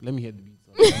 I'm like, let me hear the beat.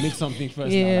 So make something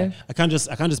first. Yeah. Now. Like, I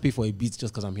can't just pay for a beat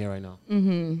just because I'm here right now. Mm-hmm.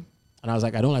 And I was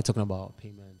like, I don't like talking about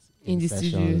payments In the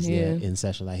studio, sessions. yeah. In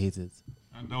sessions, I hate it.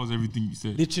 And that was everything you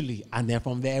said. Literally. And then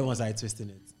from there, everyone's like twisting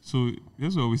it. So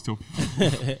that's what I always tell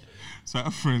people. So I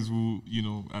have friends who, you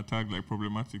know, attack like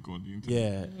problematic on the internet.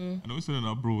 Yeah, And I always tell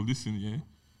them, bro, listen, yeah.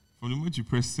 From the moment you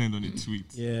press send on a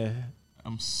tweet, yeah.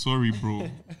 I'm sorry, bro.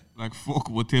 like fuck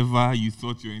whatever you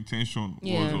thought your intention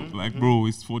Yeah. was. Like, bro,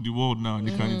 it's for the world now, and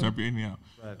they can't interpret anyhow.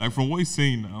 Right. Like from what he's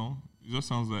saying now, it just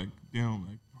sounds like, damn,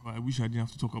 like, bro, I wish I didn't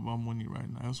have to talk about money right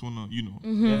now. I just wanna,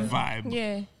 vibe.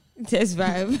 Yeah. Test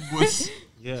vibe. But,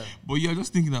 Yeah. but yeah,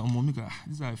 just thinking that,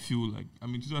 this is how I feel. Like, I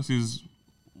mean, Twitter says,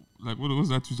 like, what was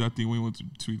that Twitter thing when you want to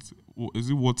tweet? Is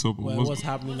it WhatsApp or Well, what's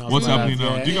happening now? What's happening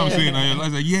Yeah. now? Do you know what I'm saying? I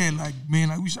realize like, yeah, like,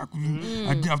 man, I wish I could.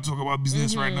 I didn't have to talk about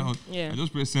business right now. Yeah. I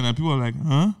just press send, and people are like,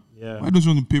 huh? Yeah. Why don't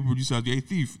you want to pay producers? You're a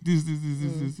thief. This,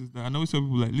 that. And I always tell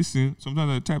people like, listen.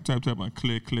 Sometimes I type, and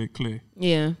clear.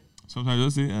 Yeah. Sometimes I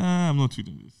just say, I'm not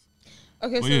tweeting this.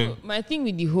 Okay, But so yeah. my thing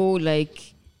with the whole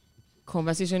like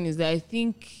conversation is that I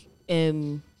think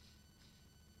I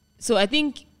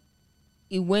think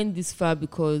it went this far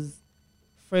because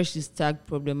Fresh is tagged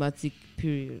problematic,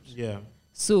 period. Yeah.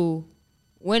 So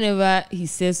whenever he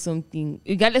says something,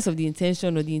 regardless of the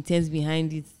intention or the intent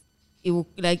behind it, it will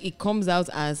like it comes out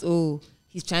as, oh,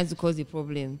 he's trying to cause a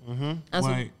problem. And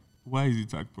Why is it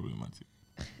tag problematic?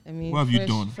 I mean, What have you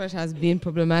done? Fresh has been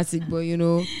problematic, but I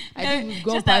think we've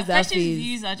gone just past that Fresh's phase.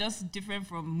 views are just different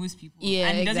from most people. Yeah,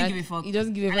 and he doesn't exactly. give a fuck. He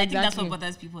doesn't give a and fuck, I think that's exactly. what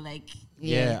bothers people. Like,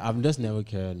 Yeah, I've just never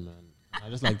cared, man. I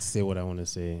just like to say what I want to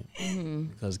say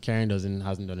because Karen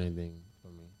hasn't done anything for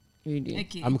me. Really.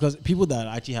 okay, Because people that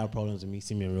actually have problems with me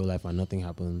see me in real life and nothing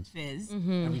happens. fairs.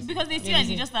 Mm-hmm. Because they see you and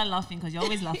you just start laughing because you're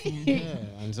always laughing. Yeah,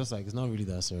 and it's just like it's not really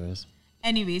that serious.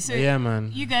 Anyway, so But yeah,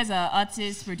 man. you guys are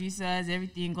artists, producers,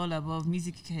 everything, all above,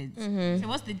 music heads. So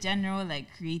what's the general like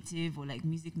creative or like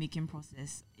music making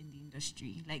process in the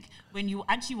industry? Like when you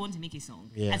actually want to make a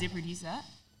song as a producer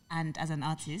and as an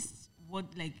artist,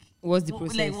 What's the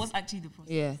process? Like what's actually the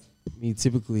process? Yeah. Me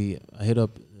typically, I hit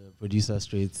up the producer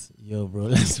straight. Yo, bro,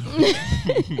 let's.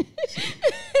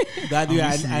 That way,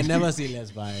 I never say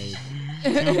let's vibe.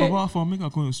 Yeah, but what for make a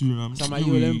call in the studio now? So I'm like,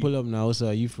 yo, let me pull up now. So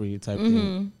are you free? Type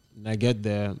thing. And I get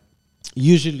there.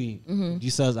 Usually,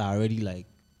 producers are already like,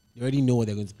 they already know what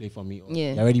they're going to play for me. Or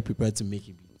Yeah. They're already prepared to make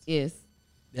it beat. Yes.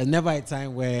 There's never a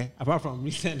time where, apart from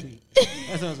recently,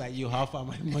 someone's like, yo, how far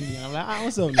my money? And I'm like,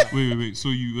 what's up now? Wait. So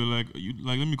you were like,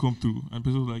 let me come through, and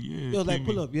person was like, yeah. Yo, play like,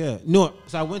 me. pull up, yeah. No,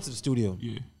 so I went to the studio.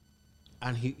 Yeah.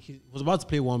 And he was about to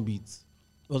play one beat.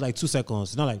 It was like 2 seconds.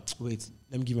 It's not like, wait,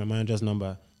 let me give my manager's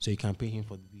number so you can pay him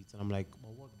for the beat. And I'm like,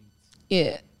 well, what beat?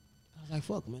 Yeah. I was like,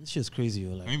 fuck, man, this shit's crazy.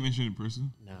 Yo. Like, Can you mention the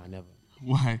person? nah, never.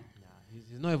 Why? Nah,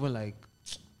 he's not even like,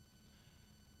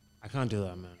 I can't do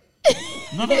that, man.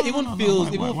 No, It even feels,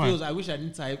 why? I wish I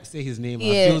didn't say his name.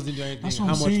 Yeah. Feels didn't do anything. That's what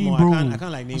How I'm much saying, more? bro. I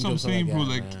can't like name That's what I'm drop saying, bro. that,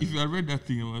 Like, man. if I read that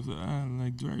thing, I was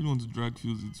like, do I really want to drag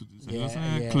Fields into this? And I was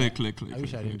Yeah, like, yeah. clear. I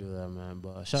wish I didn't do that, man.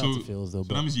 But shout So, out to Phils, though. so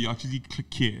But that means you actually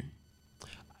care.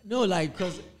 no, like,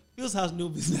 because Phils has no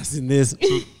business in this.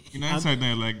 So in hindsight,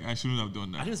 now, like, I shouldn't have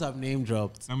done I that. just have name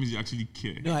dropped. That means you actually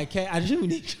care. No, I can't. I shouldn't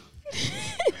name drop.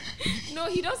 No,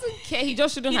 he doesn't care. He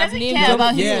just shouldn't He have doesn't named care them.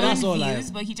 about his Yeah, own that's all, views,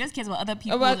 like- but he just cares about other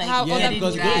people. About like how Yeah, other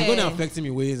because people it's going die. to affect me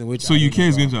in ways in which So I you don't care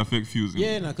is know going about. to affect Fields.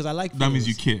 Yeah, no, because I like That means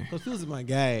you care. Because Phils is my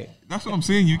guy. That's what I'm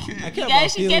saying. You I care. care You about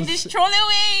guys should get Phils. this troll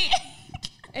away.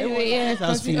 Anyway, yeah. Everyone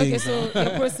has continue. Okay, feelings so your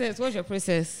process. What's your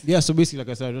process? Yeah, so basically, like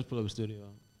I said, I just pull up the studio.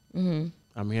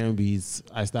 I'm hearing beats.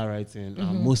 I start writing.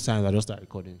 Most times I just start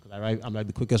recording because I'm like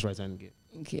the quickest writer in the game.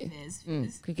 Okay.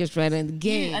 Yes. Quickest writer in the You,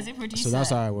 game. as a producer, So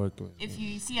that's how I work with. if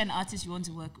you see an artist you want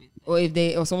to work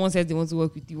with, Or someone says they want to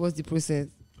work with you, what's the process?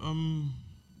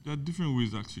 There are different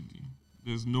ways actually.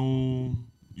 There's no,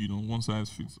 one size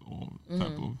fits all type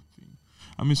of thing.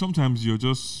 I mean, sometimes you're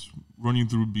just running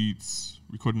through beats,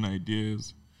 recording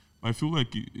ideas. But I feel like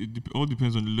it all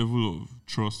depends on the level of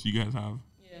trust you guys have.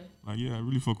 Yeah. Like, yeah, I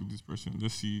really fuck with this person.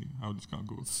 Let's see how this can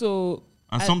go. So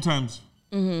And sometimes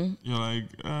you're like,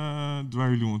 do I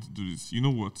really want to do this? You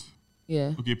know what?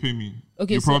 yeah. Okay, pay me.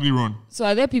 Okay, You so- probably run. So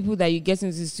are there people that you get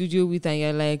into the studio with and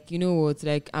you're like, you know what,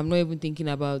 like I'm not even thinking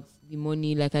about the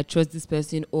money, like I trust this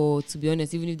person, or to be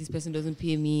honest, even if this person doesn't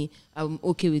pay me, I'm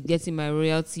okay with getting my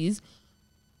royalties.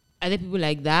 Are there people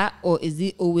like that, or is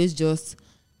it always just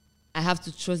I have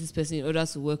to trust this person in order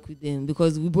to work with them?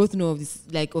 Because we both know of this,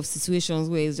 like of situations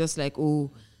where it's just like, oh,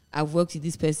 I've worked with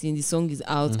this person, the song is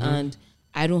out, and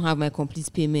I don't have my complete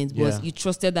payment, but Yeah. you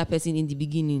trusted that person in the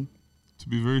beginning. To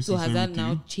be very So sincere has that with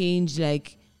now you, changed?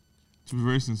 Like, to be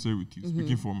very sincere with you,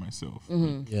 speaking for myself,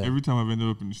 Yeah. every time I've ended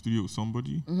up in the studio with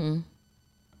somebody,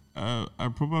 I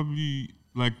probably,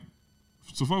 like,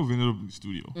 so far we've ended up in the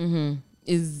studio.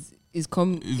 is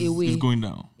come away? It's going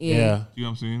down. Yeah. You know what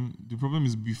I'm saying? The problem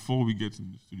is before we get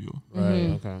in the studio.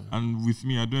 Right. Okay. And with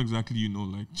me, I don't exactly,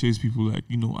 like, chase people like,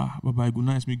 bye-bye, good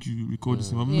nice, make you record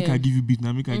this. Make Yeah. I give you beat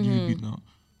now, make I give you beat now.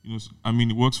 I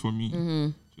mean, it works for me.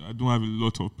 So I don't have a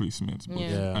lot of placements, but Yeah.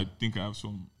 Yeah. I think I have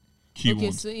some key Okay,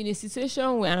 ones. so in a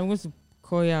situation where, and I'm going to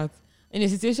call you out, in a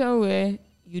situation where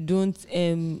you don't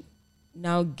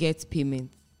now get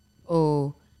payment,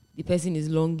 or the person is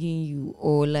longing you,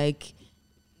 or like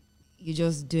you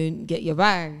just don't get your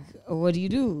bag, or what do you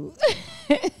do?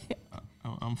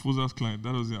 I'm Fuza's client.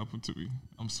 That doesn't happen to me.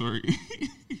 I'm sorry.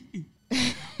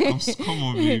 Come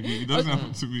on, baby. It doesn't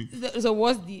happen to me. So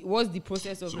what's the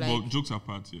process of So, like? but jokes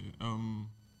apart, yeah.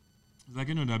 It's like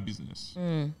any other business.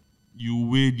 Mm, You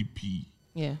weigh the P,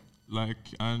 yeah. like,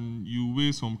 and you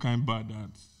weigh some kind bad that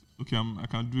okay, I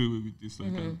can do away with this.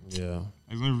 Like, Yeah.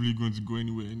 it's not really going to go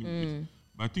anywhere anyway.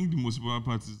 But I think the most important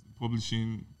part is the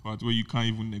publishing part, where you can't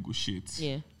even negotiate.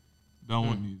 Yeah. That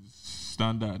one is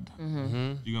standard. You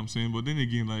know what I'm saying? But then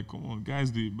again, like, come on,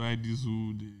 guys, they buy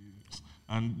diesel,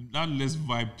 and that less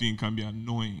vibe thing can be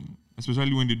annoying,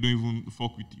 especially when they don't even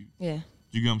fuck with you. Yeah.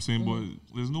 You get what I'm saying?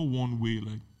 But there's no one way.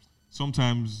 Like,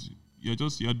 sometimes you're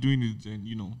doing it,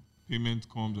 and payment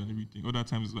comes and everything. Other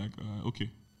times it's like, okay.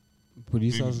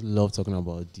 Producers love talking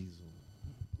about diesel.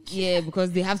 Yeah,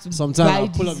 because they have to Sometimes buy I'll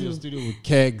pull up diesel. your studio with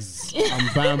kegs.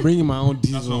 I'm bringing my own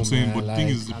diesel. That's what I'm saying, man. but the thing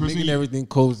is, the I'm person making you- everything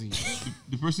cozy.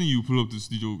 The person you pull up to the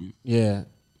studio with, Yeah.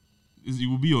 it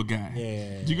will be your guy.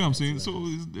 Yeah. Do you get what I'm saying? So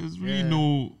there's really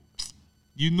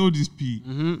Yeah. no, this P.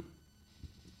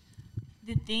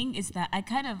 The thing is that I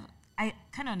kind of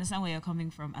understand where you're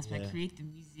coming from as like Yeah. create the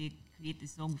music, create the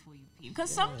song before you pay. Because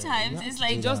sometimes it's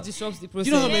like It just disrupts the process.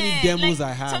 You know how many Yeah, demos like,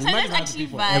 I have? sometimes Imagine I have to actually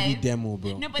pay for every vibe. demo,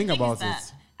 bro. No, but Think the thing about is that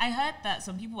it. I heard that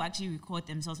some people actually record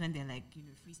themselves when they're like,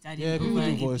 freestyling. Yeah, people over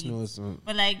do a voice beat. notes.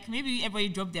 But like maybe everybody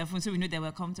drop their phone so we know that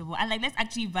we're comfortable. And like let's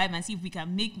actually vibe and see if we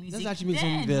can make music. Let's actually make some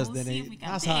then verse, we'll then see it- if we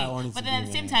can that's pay. how I want it But to then be, at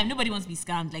the same man. time, nobody wants to be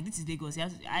scammed. Like this is Lagos. You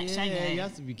have to, shine your Yeah, eye. you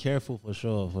have to be careful for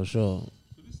sure.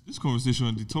 This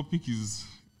conversation, the topic is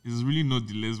really not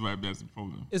the less vibe that's the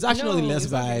problem. It's actually No, less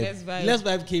it's not the vibe. less vibe. Less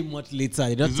vibe came much later.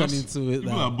 It just It's turned just- into it.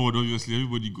 people Like, are bored, obviously.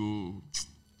 Everybody go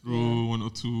throw one or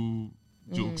two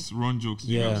jokes, run jokes.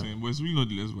 You know what I'm Yeah. saying? But it's really not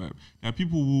the less vibe. There are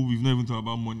people who we've never even talked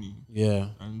about money, yeah.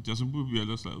 and there's some people who are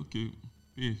just like, okay,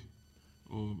 pay.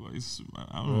 Oh, but I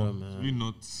don't Yeah, know. man. It's really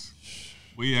not.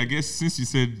 But yeah, I guess since you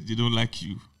said they don't like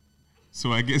you,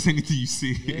 so I guess anything you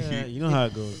say. Yeah, you know how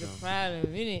it goes.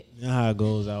 Problem, innit? You know how it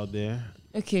goes out there.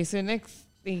 Okay, so next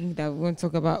thing that we want to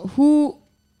talk about, who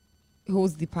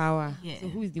holds the power? Yeah, So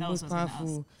who is the that was most what I was gonna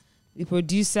powerful? The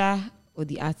producer or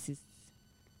the artist?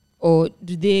 Or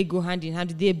do they go hand in hand?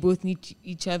 Do they both need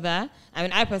each other? I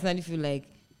mean, I personally feel like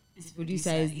It's the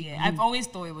producer is the yeah. glue. I've always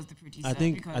thought it was the producer. I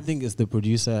think because it's the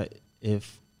producer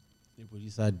if the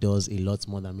producer does a lot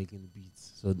more than making the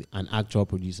beats. So an actual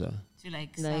producer, to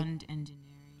like Like- sound engineering.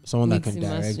 someone that can mixing,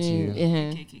 direct mastering, you,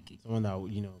 yeah. Okay. someone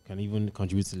that can even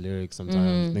contribute to lyrics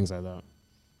sometimes, things like that.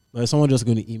 But if someone just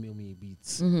going to email me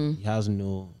beats, he has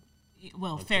no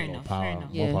Well, fair more enough. power, Fair enough.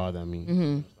 Yeah. more power than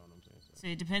me. So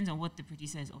it depends on what the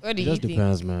producer is offering. What do It you just think?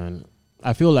 depends, man.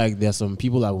 I feel like there's some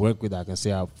people I work with that I can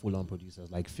say are full-on producers,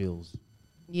 like Phils,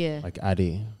 Yeah. like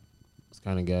Ade. Those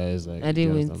kind of guys. Like I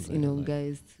didn't you want, understand what I'm saying? Like,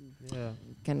 guys to yeah.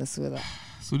 kind of saw that.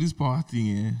 So this power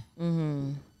thing,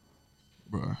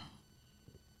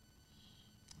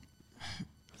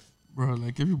 bro,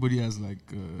 like everybody has like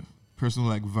personal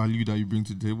like value that you bring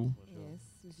to the table.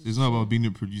 Yes. It's not about being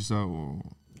a producer or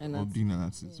being an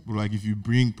artist, but like if you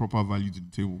bring proper value to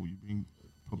the table, you bring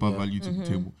proper Yeah. value to the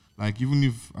table. Like even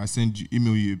if I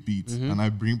email you a beat and I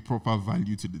bring proper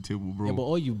value to the table, bro. Yeah, but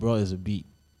all you brought is a beat.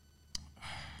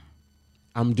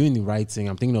 I'm doing the right thing.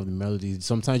 I'm thinking of the melodies.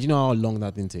 Sometimes you know how long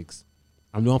that thing takes.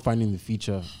 I'm the one finding the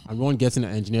feature. I'm the one getting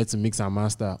an engineer to mix and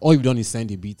master. All you've done is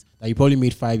send a beat that you probably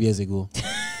made 5 years ago.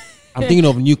 I'm thinking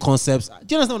of new concepts.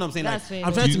 Do you understand what I'm saying? That's Like, fair.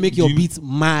 I'm trying Do to you- make do your you- beats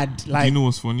mad. do Like you know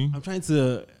what's funny? I'm trying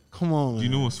to come on. Do you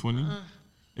know man. what's funny?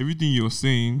 Everything you're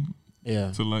saying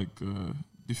Yeah. to like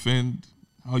defend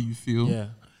how you feel Yeah.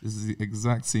 is the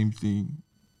exact same thing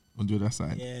on the other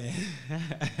side. Yeah.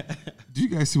 Do you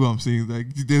guys see what I'm saying?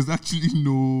 Like, there's actually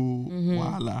no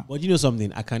wala. But you know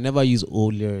something? I can never use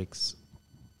old lyrics.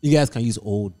 You guys can use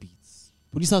old beats.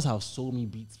 Producers have sold me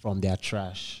beats from their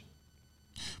trash.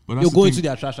 But that's You'll the go thing. into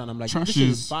their trash and I'm like, Trash this shit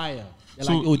is is- fire. They're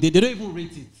So- like, oh, they don't even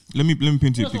rate it. Let me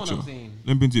paint you a That's what picture. I'm saying.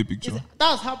 Let me paint you a picture.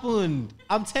 That's happened.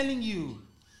 I'm telling you.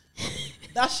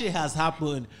 That shit has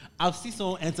happened. I've seen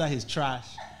someone enter his trash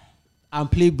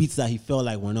and play beats that he felt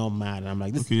like were not mad. And I'm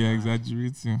like, this Okay, you're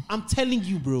exaggerating. I'm telling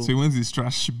you, bro. So when this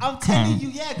trash I'm can, telling you,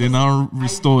 yeah. they're 'cause now I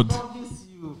restored. promise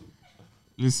you.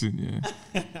 Listen,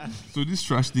 yeah. So this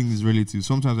trash thing is relative.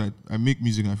 Sometimes I make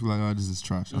music and I feel like, oh, this is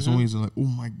trash. And someone is like, oh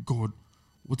my God,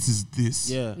 what is this?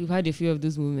 Yeah. We've had a few of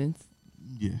those moments.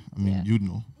 Yeah, I mean, Yeah. you'd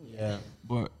know. Yeah.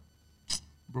 But,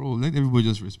 bro, let everybody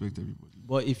just respect everybody.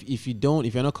 But if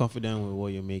you're not confident with what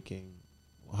you're making,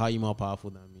 how are you more powerful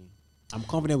than me? I'm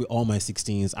confident with all my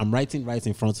 16s. I'm writing right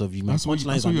in front of you. My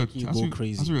punchlines are making you go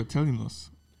crazy. That's what you're telling us.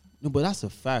 No, but that's a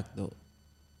fact, though.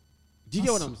 Do you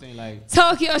get what I'm saying? Like,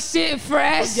 Talk your shit,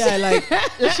 fresh. yeah, like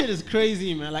that shit is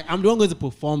crazy, man. Like, I'm the one going to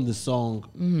perform the song.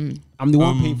 I'm the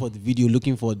one paying for the video,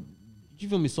 looking for. You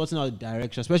feel me? Sorting out the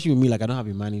direction, especially with me. Like, I don't have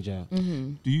a manager.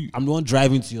 I'm the one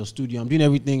driving to your studio. I'm doing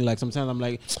everything. Like, sometimes I'm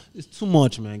like, it's too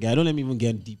much, man. Guy, don't let me even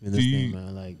get deep in this thing,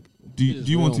 man. Like, do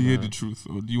you want to hear the truth,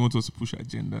 or do you want us to push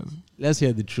agendas? Let's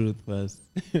hear the truth first.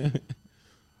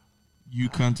 You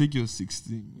can take your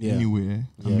 16 anywhere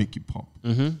and make it pop.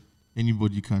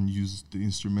 Anybody can use the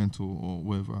instrumental or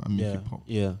whatever and make it pop.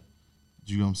 Yeah.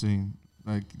 Do you know what I'm saying?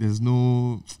 Like, there's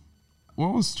no. What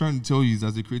I was trying to tell you is,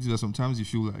 as a creator, that sometimes you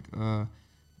feel like,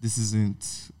 this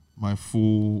isn't my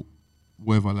full,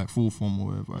 whatever, like full form or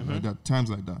whatever. Like that, times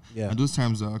like that. Yeah. And those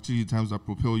times are actually times that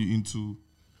propel you into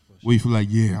where you feel like,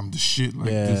 yeah, I'm the shit. Like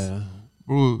this.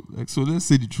 Bro, like, so let's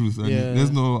say the truth. Like, there's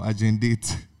no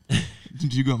agendate. Do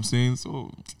you get what I'm saying?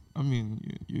 So, I mean,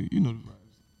 you know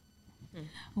the vibes.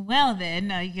 Well,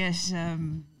 then, I guess...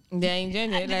 They're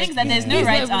enjoying it. The thing is that there's no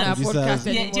right answer. Podcast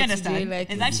Do you understand? today, like,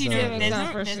 There's actually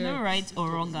there's sure. no right or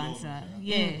wrong answer.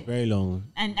 Yeah. Very long.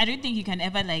 And I don't think you can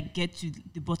ever like get to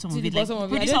the bottom To of the it. Like, bottom of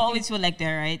it. I producer don't always feel like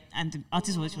they're right, and the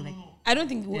artist always feel like. I don't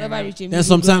think we'll ever reach a Then middle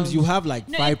sometimes ground. you have like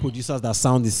 5 producers that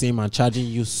sound the same and charging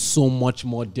you so much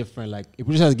more different. Like, a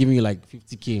producer is giving you like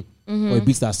 50K or a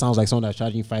beat that sounds like someone that's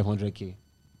charging 500K.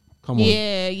 Come on.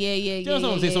 Yeah. You know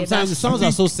what I'm saying? Sometimes the songs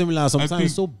are so similar, sometimes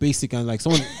it's so basic, and like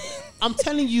someone, I'm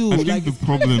telling you, I think like the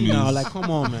problem is now, like,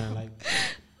 come on, man,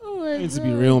 like, need to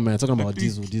be real, man. Talking about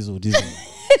diesel.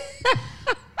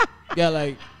 Yeah,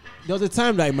 like there was a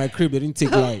time like my crib they didn't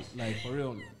take light, like for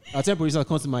real. I tell producers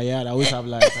come to my yard, I always have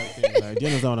light. Like, do you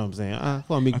understand what I'm saying? I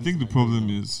think the problem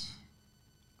is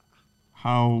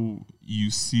how you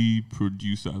see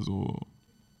producers, or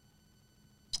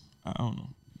I don't know.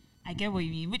 I get what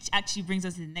you mean, which actually brings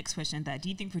us to the next question: that do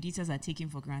you think producers are taken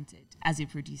for granted as a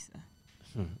producer?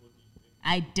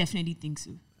 I definitely think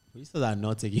so. Producers are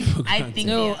not taking for granted. I think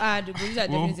No, they are. the producers are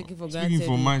definitely taking for speaking granted.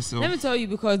 for myself, Let me tell you,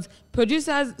 because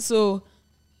producers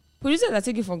are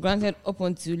taken for granted up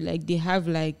until like they have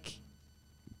like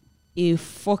a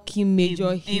fucking major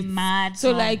a hit. mad So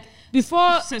song. like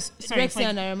before sorry, Rexy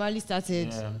and Naramali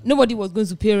started, nobody was going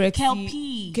to pay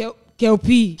Rexy.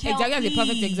 Kelpie. Exactly, that's a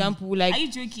perfect example. Like, are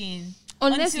you joking?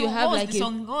 unless you have like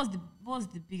what was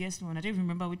the biggest one? I don't even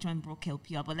remember which one brought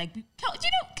Kelpie up, but like, do you know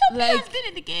Kelpie Like- has been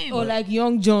in the game? or like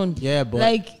Young John. Yeah, but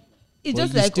like it's but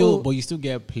just you like still, but you still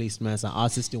get placements, and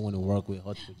artists still want to work with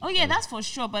hot producers. Oh yeah, that's for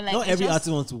sure. But like, not it's every just,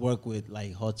 artist wants to work with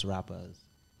like hot rappers.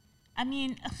 I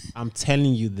mean, I'm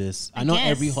telling you this. I know guess.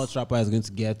 every hot rapper is going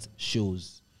to get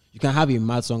shows. You can have a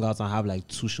mad song out and have like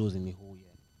 2 shows in the whole year.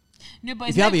 no, but If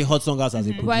it's you have not- a hot song out as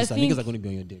a But I producer, think- niggas are going to be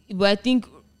on your dick. but I think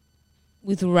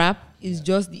with rap is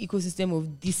just the ecosystem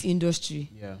of this industry.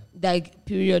 Yeah. Like,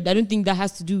 period. I don't think that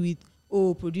has to do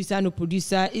with producer, no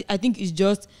producer. I think it's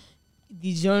just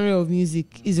the genre of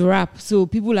music is rap. So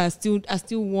people are still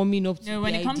warming up to no,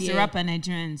 when the it comes to idea. rap and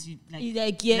Nigerians, It's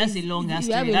like, yeah, that's a long ass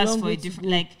you have story. a That's long for way a to different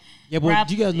go. like. Yeah, but rap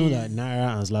do you guys know is- that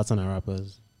Naira and Zlatan are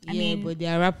rappers? I Yeah, mean, but they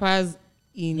are rappers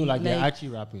in No, like they're actually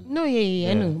rapping. No, yeah,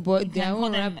 I know. But you their can call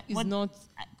own them rap is what- not.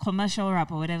 commercial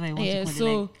rap or whatever you want Yeah, to call so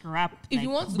it, like rap. If like you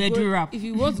want to Bedu go, rap, if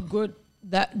you want to go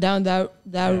down that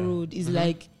road, is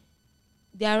like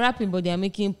they are rapping, but they are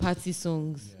making party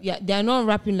songs. Yeah, they are not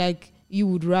rapping like you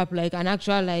would rap, like an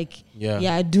actual like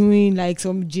doing like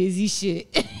some Jay-Z shit.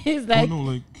 It's like no,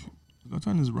 like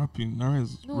Zlatan is rapping, Naira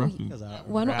is rapping.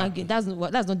 we're not arguing. That's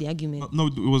not the argument. No,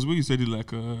 it was where you said it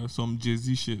like some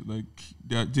Jay-Z shit. Like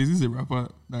Jay-Z's a rapper,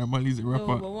 Naira is a rapper.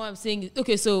 No, but what I'm saying is,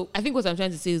 okay, so I think what I'm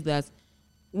trying to say is that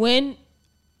when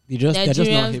They're just not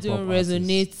Nigerians hip-hop don't artists.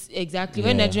 resonate exactly.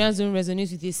 When Yeah. Nigerians don't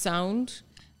resonate with a sound,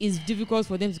 it's difficult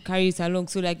for them to carry it along.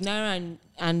 So like Naira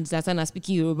and Zlatan are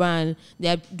speaking Yoruba and they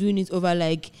are doing it over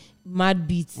like mad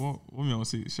beats. What me I will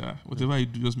say, Sha, whatever you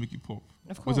do, just make it pop.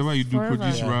 Of course, Whatever you do, forever.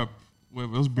 produce Yeah. rap,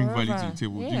 whatever, just bring value to Forever. the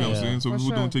table. Do you know Yeah. what I'm saying? So For people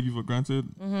sure. don't take you for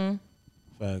granted.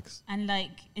 Facts. and like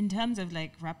in terms of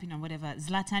like rapping and whatever,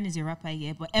 Zlatan is a rapper,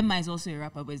 yeah, but Emma is also a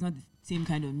rapper, but it's not the same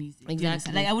kind of music. Do you understand?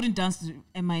 Exactly. Like I wouldn't dance to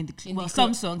Emma in the club. In Well, the some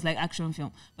club. songs like action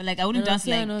film, but like I wouldn't dance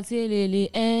like. You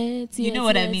You know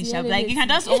what I mean, Shab? Like you can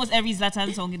dance almost every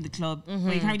Zlatan song in the club,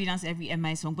 but you can't really dance to every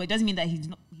MI song. But it doesn't mean that he's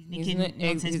making not-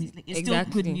 nonsense music. Like, it's still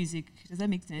exactly. good music. Does that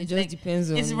make sense? It just Like,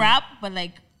 depends on. it's rap, but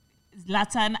like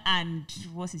Zlatan and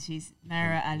what's his face,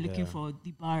 Naira are looking for the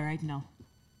bar right now.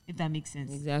 If that makes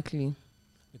sense. Exactly.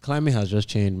 The climate has just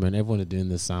changed, man. Everyone is doing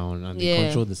the sound and they Yeah.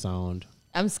 control the sound.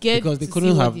 I'm scared Because they to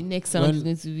couldn't see what have- the next sound is when-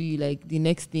 going to be, like the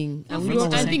next thing. And for we don't,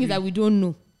 instance, and the thing I is that we don't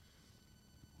know.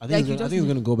 I think, Like, it's you gonna, I just think it's need-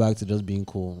 gonna go back to just being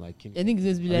cool. Like, I think it's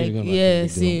just be I think like, it's gonna be yeah,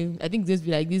 like a big deal. same. I think it's just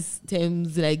be like this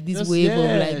Thames, like this just, wave yeah,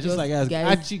 of like just like guys.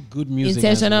 actually good music,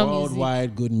 Intentional that's music.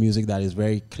 worldwide good music that is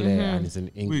very clear Mhm. and it's in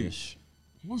English.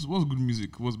 What's good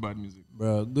music? What's bad music?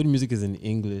 Bro, good music is in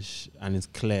English and it's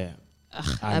clear.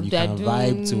 And you I can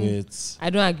vibe to don't- it. I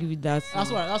don't agree with that.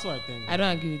 That's what I think. I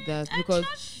don't agree with that because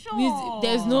Sure. music,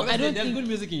 there's no. I don't There's think. good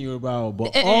music in Yoruba,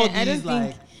 but Eh, all I don't these think-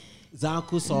 like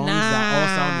Zanku songs that all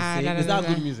sound the same. Nah, Is that nah,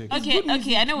 good nah. music?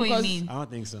 Okay, I know what you because- mean. I don't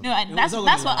think so. No, and It's that's not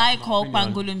gonna that's be what like I my call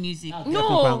opinion. Pangolo music. That's No.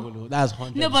 definitely Pangolo. That's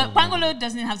 100%. No, but Pangolo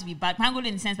doesn't have to be bad. Pangolo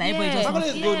in the sense that everybody Yeah. just Pangolo wants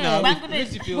is to- good now. Pangolo It makes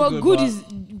is- you feel But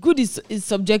good. good is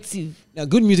subjective. Yeah,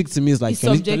 good music to me is like It's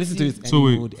you can listen to it subjective. any So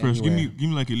wait, mood, first, anywhere. give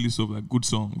me like a list of like good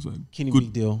songs, like Kenny good.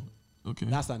 Big Deal. Okay.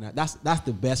 That's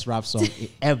the best rap song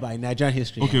ever in Nigerian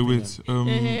history. Okay, in my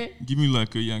wait. Give me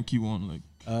like a Yankee one, like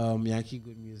opinion. Yankee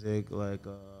good music like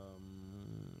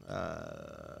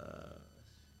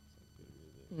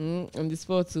On the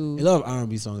spot too. a lot of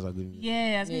R&B songs are good music.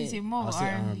 Yeah, I was going to say more I'll say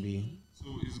R&B. R&B. so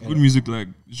is good music like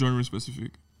genre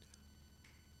specific.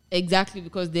 Exactly,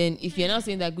 because then if you're not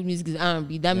saying that good music is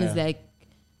R&B, that means Yeah. like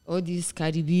all these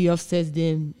Cardi B offsets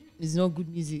them. It's not good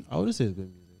music. I wouldn't say it's good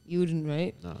music. You wouldn't,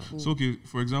 right? No. So okay,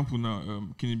 for example, now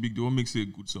Kenny Big Deal, what makes it a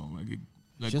good song?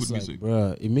 Like Just good like, music.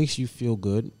 bruh, it makes you feel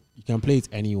good. You can play it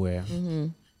anywhere.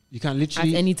 You can At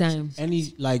literally any time.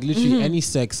 literally any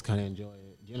sex can enjoy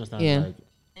it. Do you understand? Yeah. Like,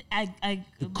 I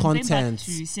The going back content-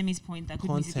 to Simi's point that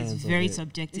good music content is of very it.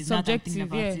 subjective. It's now that I'm thinking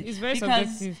subjective, about yeah. it. It's very because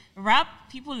subjective. rap,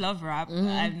 people love rap.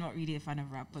 I'm not really a fan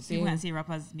of rap, but people Same. can say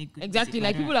rappers make good Exactly. music.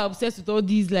 Like but I people don't- are obsessed with all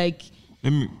these like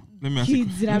Let me ask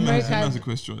Kids in let me America. ask a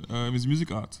question. Is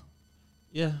music art?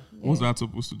 yeah. What's art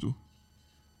supposed to do?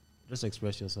 Just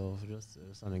express yourself. Just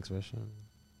an expression.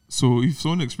 So if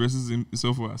someone expresses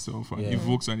himself or herself and Yeah.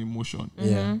 evokes an emotion,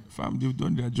 Yeah. fam, they've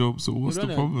done their job. So what's We've the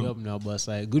done a problem? job now, but it's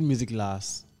like good music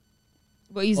lasts.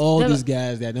 but it's All never- these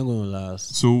guys, they're not going to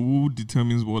last. So who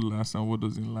determines what lasts and what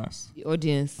doesn't last? the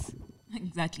audience,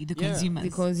 Exactly, the Yeah. consumers. the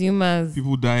consumers.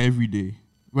 People die every day.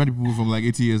 Where the people from like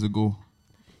 80 years ago?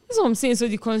 That's what I'm saying. So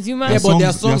the consumers. Yeah, but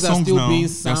their songs- songs their are songs still now- being their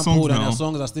songs sampled and now. their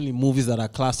songs are still in movies that are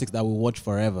classics that we watch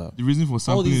forever. The reason for All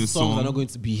sampling these the songs song, are not going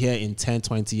to be here in 10,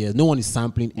 20 years. No one is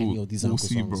sampling any We'll- of these we'll uncle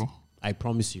see, songs. bro. I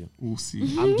promise you. we'll see.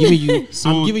 I'm giving you. So,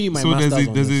 I'm giving you my so masters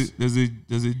on this.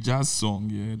 there's a jazz song,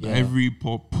 yeah, that Yeah. every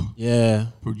pop Yeah.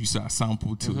 producer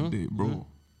sample till today, bro.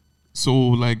 So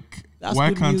like, That's why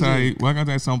good can't music.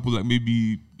 I sample like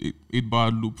maybe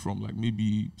 8-bar loop from like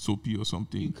maybe Soapy or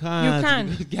something? You can't.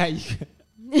 can. Yeah, you can.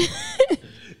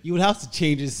 You would have to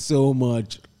change it so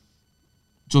much.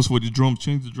 Just for the drums,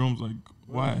 change the drums. Like,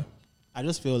 why? I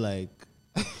just feel like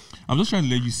I'm just trying to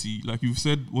let you see. Like you've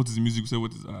said, what is music? You said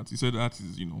what is art? You said art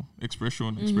is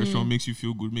expression. Expression makes you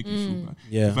feel good, make you feel bad.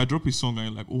 Yeah. If I drop a song and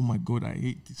you're like, oh my god, I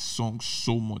hate this song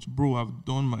so much, bro. I've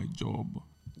done my job.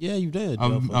 yeah, you've done your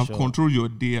job for I've sure. controlled your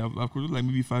day. I've controlled like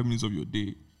maybe 5 minutes of your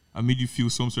day. I made you feel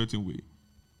some certain way.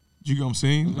 Do you get what I'm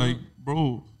saying? Like,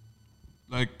 bro,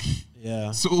 like,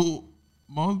 Yeah. so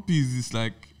Mouthpiece is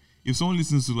like, if someone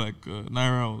listens to like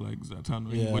Naira or like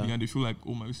Zatan or Yeah. anybody and they feel like,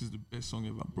 oh my, this is the best song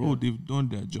ever, bro, they've done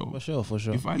their job. For sure, for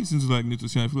sure. If I listen to like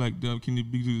Nitosi, I feel like damn, Kenny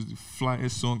Big Deal is the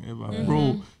flyest song ever,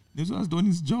 bro. Nito has done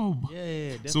his job.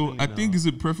 Yeah, So I think it's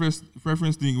a preference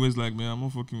thing where it's like, man, I'm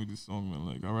not fucking with this song, man.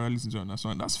 Like I rather listen to another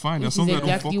song. That's fine. That's This is songs I don't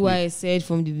fuck exactly why with. I said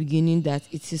from the beginning that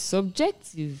it is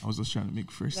subjective. I was just trying to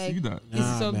make fresh Like, see that. It's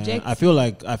man. subjective.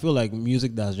 I feel like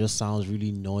music that just sounds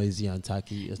really noisy and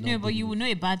tacky. It's No, not but good you will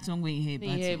music. know a bad song when you hear a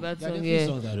bad Yeah, song. bad There are song, different yeah.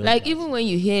 songs that are Like bad. even when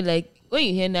you hear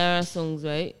Naira songs,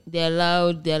 right? They're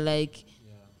loud. They're like,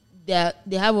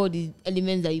 they have all the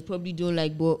elements that you probably don't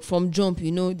like. But from jump,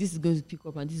 you know this is going to pick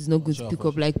up and this is not going to pick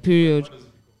up. Like period.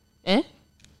 Eh?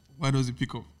 Why does it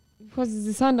pick up? Because it's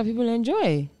the sound that people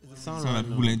enjoy. Sound that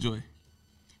people enjoy.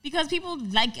 Because people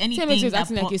like Same anything as that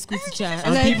acting like a school teacher.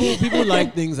 And Like, people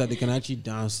like things that they can actually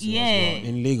dance to Yeah. as well.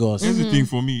 In Lagos. Here's the thing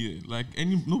for me, yeah, like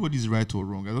nobody's right or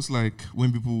wrong. I just like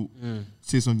when people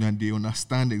say something and they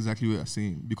understand exactly what you're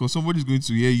saying. Because somebody's going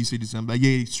to hear you say this and be like, yeah,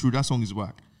 it's true, that song is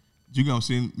whack. Do you get what I'm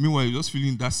saying? Meanwhile, you're just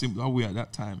feeling that way at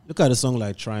that time. Look at a song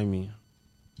like Try Me.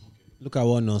 Look at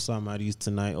what Nosam Aris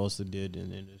Tonight also did in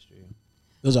the industry.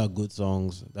 Those are good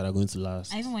songs that are going to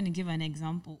last. I even want to give an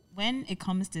example. When it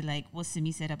comes to like what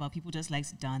Simi said about people just like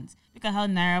to dance, look at how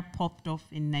Naira popped off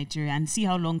in Nigeria and see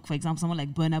how long, for example, someone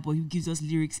like Burna Boy who gives us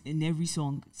lyrics in every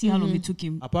song. See how long it took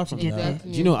him. Apart from to get that,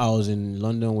 Exactly. do you know I was in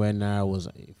London when Naira was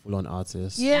full on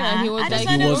artist. Yeah, and he was I just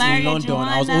like, wanna He was marry in London.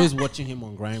 I was Joanna. always watching him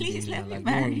on Grime Please Daily, let and me like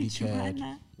no one marry really cared.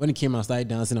 Joanna. When he came and started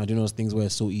dancing and doing those things where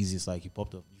it's so easy, it's like he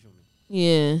popped up. You feel me?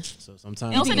 yeah. So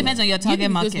sometimes It also depends on your Do you target think you're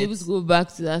market. able to go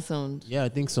back to that sound? Yeah, I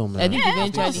think so, man. I think Yeah, of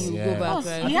eventually course. you Yeah. go Of back, course.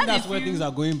 right? I We think have that's a where few- things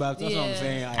are going back. That's what I'm Yeah.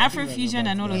 saying. I think Afrofusion we're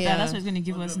and all of Yeah. that. That's what it's going to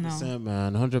give us now. 100%,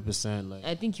 man. 100%. Like,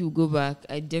 I think he'll go back.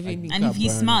 I definitely And if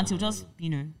he's Burn smart, it, he'll man.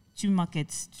 just, two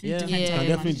markets, two Yeah. different yeah, Can target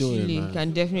definitely do it, really, man.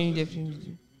 can definitely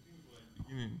do.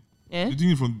 Beginning. Yeah, You're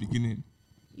doing it from the beginning.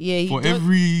 yeah. He For does,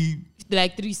 every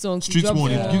like 3 songs. he street drops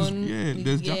one, it gives, one.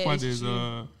 there's Yeah, Japa, it's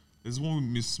true. there's one with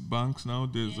Miss Banks now.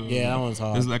 There's yeah, that one's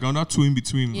hard. there's like another two in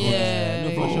between. Yeah. No,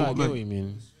 for Bro, sure. I like- get what you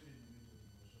mean.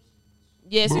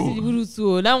 Yeah, Bro. Sweetie the Voodoo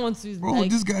too. That one too is Bro,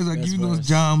 like, these guys are Best giving us verse.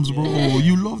 jams, bro. Yeah.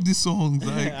 You love these songs,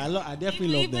 like I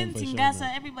definitely love them Even for sure. Tingasa,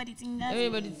 Man. everybody Tingasa.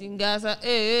 everybody Tingasa.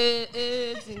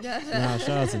 Tingasa. Nah, shout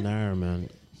out to Naira, man.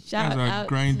 Shout guys are out.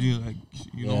 grinding, like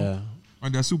know, Yeah,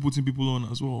 and they're still putting people on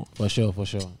as well. for sure, for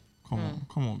sure. Come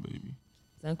on, baby.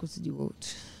 Thank you to the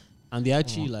world. And they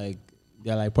actually like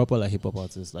they're like proper like hip hop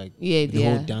artists, like Yeah, the they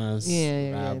whole are. dance,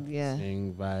 Yeah, rap, yeah.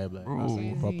 sing vibe, like Bro. that's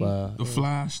like proper. The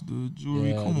flash, the jewelry,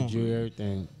 yeah, come the on. jewelry,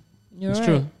 everything. You're It's right.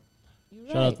 true. You're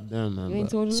Shout right. out to them, man. You ain't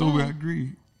but told So we lie.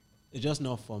 agree. it's just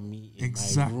not for me in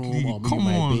Exactly. my room or me Come and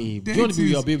my on. babe. There Do you want it to be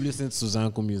with your is. babe listening to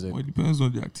Zanko music? Well, it depends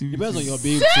on the activity. Depends on your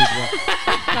babe too.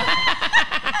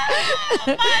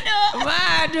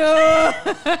 Mado.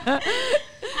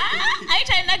 Are you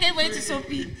trying to get way to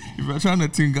Sophie? If you're trying to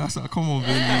Tingasa, come on,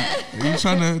 baby. Are you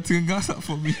trying to Tingasa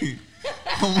for me?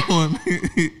 Come on.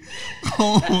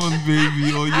 Come on,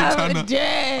 baby. Or you trying I'm to.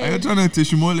 Are you dead. trying to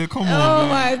Teshimole? Come on, Oh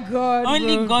baby. my god.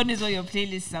 Only bro. God knows what your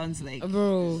playlist sounds like.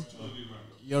 Bro.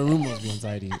 Your room must be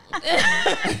untidy.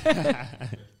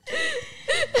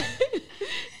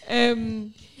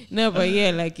 No, but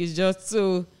yeah, like it's just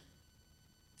so.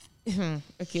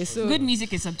 Okay, so Good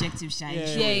music is subjective, Shine.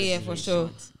 yeah, for sure.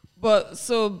 But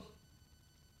so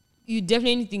you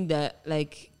definitely think that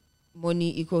like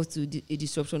money equals to a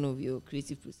disruption of your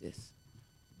creative process.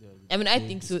 I mean, I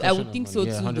think so. I would think so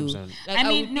too. Yeah, Though. 100%. Like, I would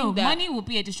mean, think no, that- money will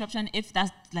be a disruption if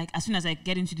that's like as soon as I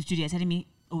get into the studio, you're telling me,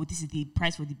 oh, this is the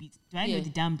price for the beat. Do I know Yeah. the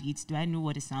damn beats? Do I know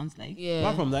what it sounds like? Yeah.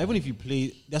 Apart from that, even if you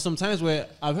play, there's some times where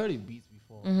I've heard it beats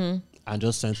before Mm-hmm. and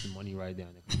just sent the money right there.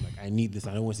 And I'm like, I need this.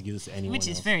 I don't want to give this to anyone Which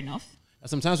is else. fair enough.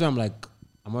 There's some times where I'm like,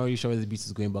 I'm already sure where the beat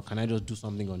is going, but can I just do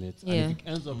something on it? Yeah. And if it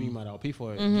ends up being mad, I'll pay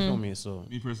for it. You feel me? So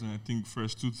Me personally, I think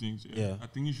first two things. Yeah. I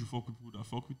think you should fuck with people that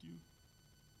fuck with you.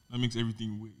 That makes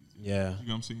everything way easier. yeah, You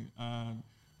know what I'm saying? And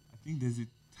I think there's a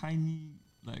tiny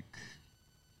like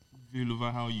veil over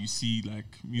how you see like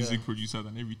music producers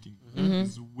and everything.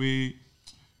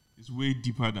 It's way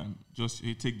deeper than just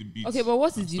hey, take the beats. Okay, but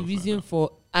what and is the stuff reason like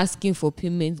for asking for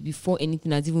payment before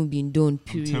anything has even been done? that.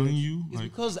 I'm Period. telling you, it's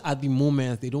like because at the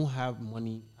moment they don't have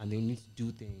money and they need to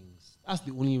do things. That's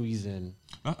the only reason.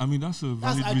 I mean that's a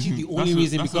That's valid actually reason. the only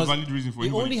reason that's because a valid reason for it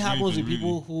anybody only to do happens with anything,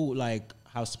 people who like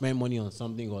have spent money on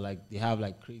something or like they have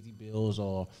like crazy bills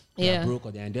or they're Yeah. broke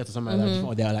or they're in debt or something like that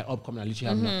or they're like upcoming and literally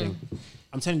have nothing.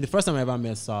 I'm telling you, the first time I ever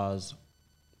met SARS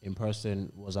in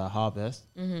person was at Harvest.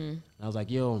 And I was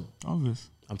like, yo, Obvious.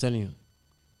 I'm telling you.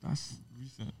 That's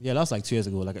recent. Yeah, that was like 2 years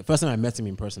ago. Like the first time I met him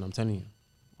in person, I'm telling you.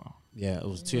 Wow. Yeah, it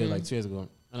was 2 years, like 2 years ago.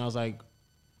 And I was like,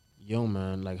 yo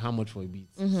man, like how much for a beat?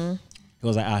 He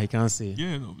was like, he can't say.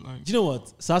 Yeah, no, like Do you know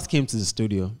what? SARS came to the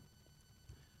studio.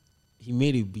 He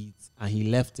made a beat and he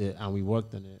left it and we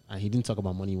worked on it and he didn't talk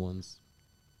about money once.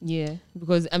 Yeah,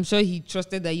 because I'm sure he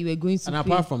trusted that you were going to. And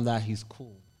pay. apart from that, he's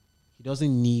cool. He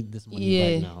doesn't need this money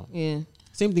yeah, right now. yeah,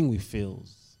 Same thing with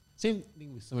Phils. Same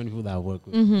thing with so many people that I work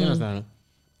with. You understand?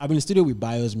 I've been in the studio with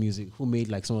Bio's music, who made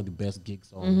like some of the best gig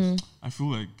songs. I feel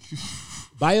like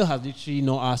Bio has literally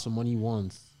not asked for money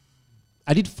once.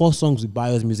 I did 4 songs with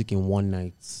Bio's music in one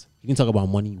night. He didn't talk about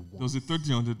money there once. was a third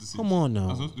thing I wanted to say. Come on There now.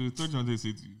 was a third thing I wanted to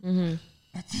say to you.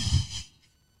 I think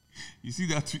you see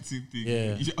that tweeting thing.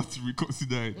 Yeah. You have to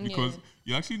reconsider it because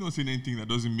you're actually not saying anything that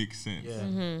doesn't make sense.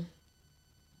 Yeah.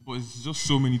 But it's just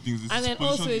so many things. It's and then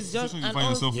position- also it's just position you and find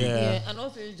also, yourself in. Yeah. and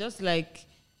also it's just like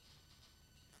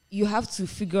you have to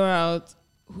figure out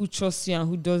who trusts you and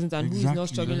who doesn't and who is not Exactly.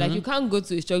 struggling. Like you can't go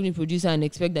to a struggling producer and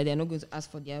expect that they're not going to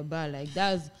ask for their bar. Like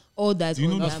that's all that's Do you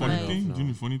know on the their funny mind. thing? No. Do you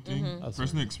know the funny thing? That's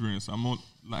Personal experience. I'm not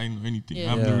lying or anything. Yeah. I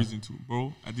have no Yeah. reason to,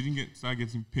 bro. I didn't start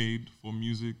getting paid for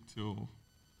music till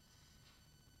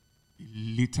a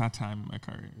later time in my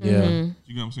career. Yeah.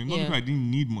 You get what I'm saying? Not Yeah. because I didn't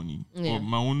need money, Yeah. but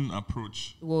my own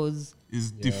approach Was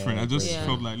is different. I just Yeah.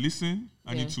 felt like, listen,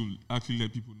 I Yeah. need to actually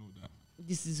let people know that.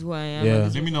 this is who I am. Yeah. and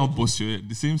this Let is me what now I do. bust your head.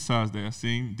 The same SARS that you're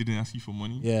saying didn't ask you for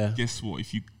money. Yeah. Guess what?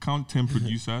 If you count 10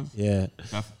 producers Yeah.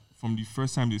 that from the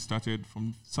first time they started,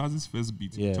 from Saz's first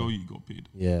beat until he got paid.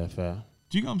 Yeah, fair.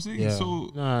 Do you get what I'm saying? Yeah.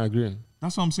 So No, I agree.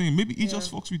 that's what I'm saying. Maybe he just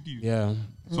fucks with you. Yeah.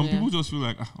 Some people just feel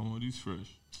like, I'm on this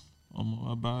fresh. I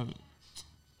want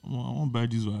to buy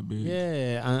this one, baby.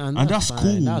 Yeah, and that's fine.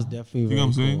 cool. That's definitely You know very what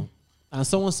I'm saying? cool.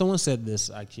 And someone said this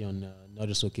actually on Not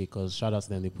Just Okay, because shout out to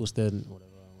them. They posted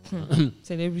whatever.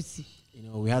 Celebrity. You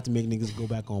know, we had to make niggas go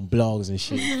back on blogs and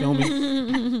shit. You feel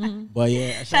me? But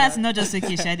yeah, That's not just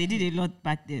okay, Sha. They did a lot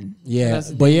back then. yeah.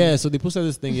 That's But yeah, so they posted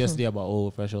this thing yesterday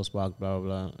about Fresh Hell Spark, blah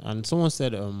blah blah. And someone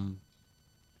said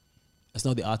it's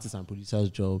not the artist and producer's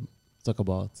job to talk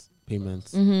about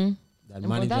payments. Mm-hmm. That But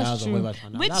managers that's or true.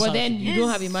 whatever. Which- That's But how it then should be. you don't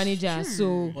have a manager, True.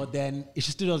 so But then it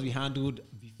should still just be handled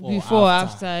before, before,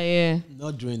 after, yeah.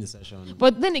 not during the session.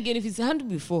 But then again, if it's handled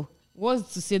before,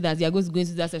 what's to say that you're going to go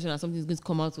into that session and something's going to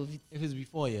come out of it? If it's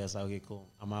before, yes, okay, cool.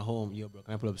 I'm at home. Yo, bro,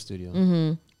 can I pull up studio?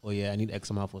 Mm-hmm. Oh yeah, I need X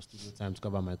amount for studio time to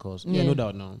cover my costs. Yeah, Yeah. no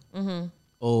doubt now. Mm-hmm.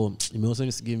 Oh, you may also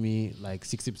need to give me like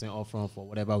 60% upfront for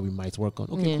whatever we might work on.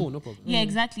 Okay, Yeah. cool, no problem. Yeah,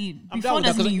 exactly. I'm down Before with that,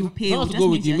 doesn't 'cause mean you if pay. I want It to just go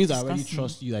with means you you're means I already discussing.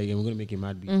 trust you that you're gonna make a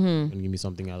mad beat Mm-hmm. and give me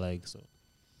something I like. So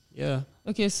yeah,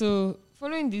 Okay, so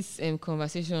following this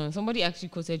conversation, somebody actually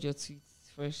quoted your tweets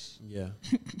fresh. yeah.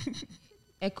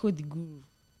 Echo the Guru.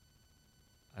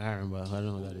 I don't remember. I don't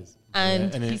know what that is.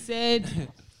 And Yeah, he then- said,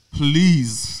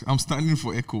 Please, I'm standing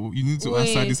for Echo. You need to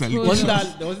answer Wait, this hold allegation. wasn't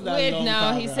that wait long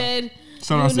now, he paragraph? said,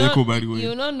 Shout out to "You will Echo, not- by the way. You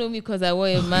will not know me because I wore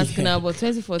a mask now, but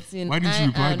 2014, Why didn't you I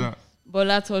reply and that?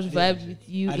 Bola Touch vibed with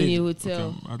you I in a didn't. hotel.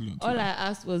 Okay, I'm adding on to All I that.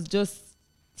 asked was just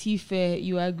T-Fair.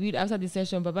 You agreed after the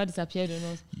session, Baba disappeared on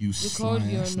us. You We called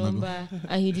your sly-ass number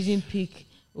and he didn't pick.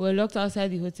 We were locked outside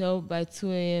the hotel by 2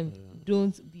 a.m.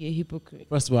 Don't be a hypocrite.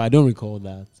 First of all, I don't recall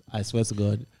that. I swear to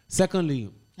God. Secondly,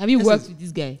 Have you This worked is- with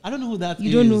this guy? I don't know who that is.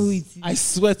 You don't know who it is. I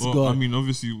swear to Well, God. I mean,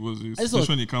 obviously, it was a just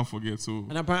situation you can't forget. So,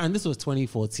 And this was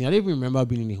 2014. I didn't even remember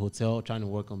being in a hotel trying to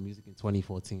work on music in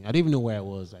 2014. I didn't even know where I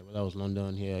was. Like whether I was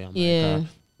London, here, America. Yeah.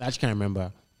 I just can't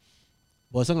remember.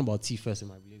 But I was talking about T first in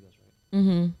my Lagos, right?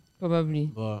 Mm-hmm. Probably.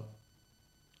 But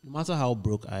no matter how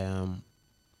broke I am,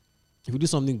 if you do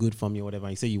something good for me or whatever,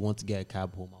 and you say you want to get a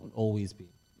cab home, I will always be.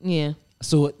 Yeah.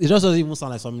 So it just doesn't even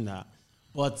sound like something that.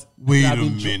 But Wait I've a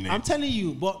been minute. I'm telling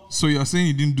you, but so you're saying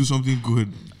you didn't do something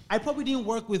good? I probably didn't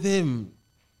work with him.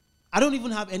 I don't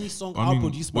even have any song I mean,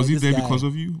 produced by was he this there guy. because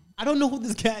of you? I don't know who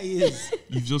this guy is.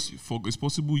 You've just it's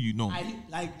possible you know. I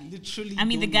like literally. I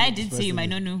mean, the don't guy know did this say you might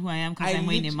person. not know who I am because I I'm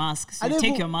wearing a lit- mask. I So don't take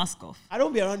even- your mask off. I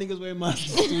don't be around niggas wearing masks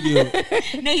in the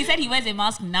studio. No, he said he wears a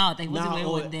mask now. That he wasn't Now, wearing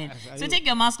oh, one then. I- So take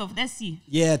your mask off. Let's see.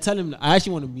 Yeah, tell him. I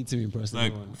actually want to meet him in person.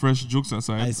 Like, I fresh jokes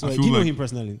aside, swear. I Do feel you know like him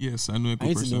personally? yes, I know Echo I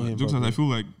need to know personally. him Jokes aside, I properly. feel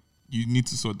like you need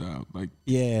to sort that out. Like,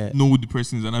 Yeah, know who the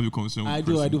person is and have a conversation with I the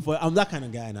do. person. I do. I'm that kind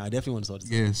of guy now. I definitely want to sort this.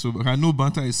 out. Yeah, so but I know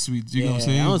banter is sweet. Do you know what I'm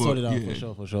saying? I want to But, sort it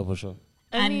out yeah. for sure.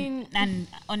 I mean, and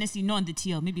honestly, not on the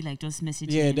TL. Maybe like just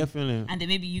message. Yeah, him. definitely. And then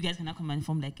maybe you guys can now come and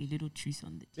form like a little truce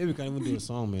on it. Maybe we can even do a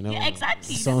song, man. I Yeah, don't know.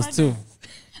 exactly. Songs That's too.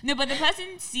 No, but the person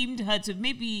seemed hurt. So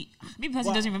maybe the person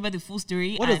What- doesn't remember the full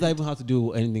story. What does and- that even have to do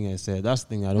with anything I said? That's the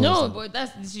thing I don't. no, understand. but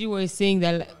that's literally what he's saying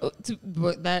that,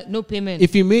 but that no payment.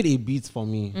 If he made a beat for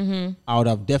me, Mm-hmm. I would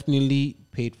have definitely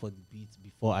paid for the beat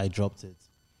before I dropped it.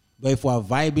 But if we're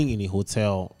vibing in a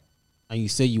hotel and you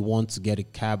say you want to get a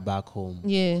cab back home,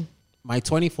 yeah. my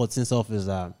 2014 self is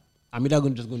that I'm either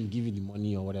just going to give you the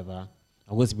money or whatever.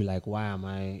 I'm going to be like, why am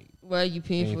I Why are you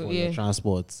paying paying for for it? your Yeah.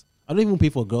 transport? I don't even pay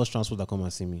for girls' transport that come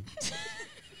and see me.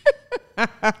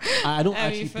 I don't I mean,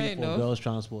 actually fair pay for enough. girls'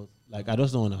 transport. Like, I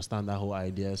just don't understand that whole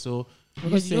idea. So,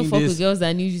 Because you don't saying fuck this- with girls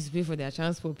that need you to pay for their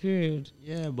transport, period.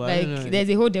 Yeah, but I don't know. Like, there's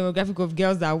a whole demographic of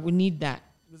girls that would need that.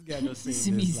 This guy just saying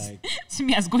Simi this, like,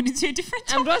 Simi has gone into a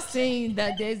different. I'm just saying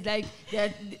that there's like,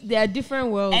 there are different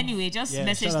worlds. Anyway, just yeah,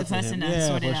 message shout the out to him. person and yeah,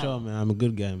 sort for it sure, out man. I'm a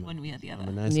good guy, man. one way or the I'm a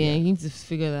other. nice Yeah, guy. you need to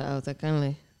figure that out. I can't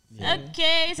lie.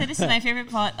 Okay, so this is my favorite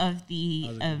part of the.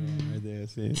 Right there,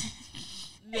 see? So,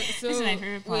 This is my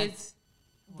favorite part. wait,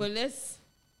 but let's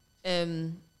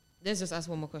just ask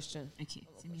one more question. Okay,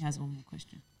 Simi has one more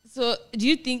question. So, do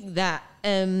you think that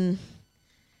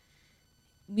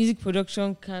music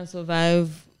production can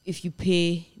survive if you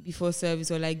pay before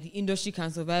service, or like the industry can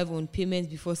survive on payments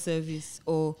before service,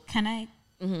 or Can I?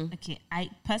 Okay, I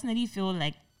personally feel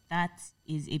like that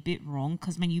is a bit wrong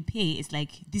because when you pay, it's like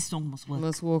this song must work,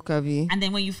 must work, Abby? and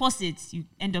then when you force it, you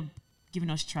end up giving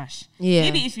us trash. Yeah.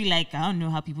 Maybe if you like, I don't know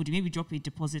how people do. Maybe drop a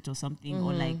deposit or something,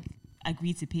 or like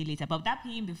agree to pay later. But that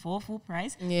paying before full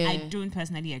price, Yeah. I don't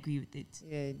personally agree with it.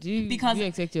 Yeah, do you Because do you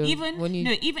expect your even money?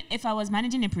 no, even if I was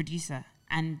managing a producer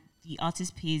and the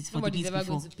artist pays for Nobody's the beats ever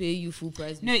before. going to pay you full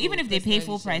price. No, even if they pay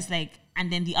full personally, price, like,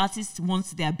 and then the artist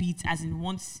wants their beats, as in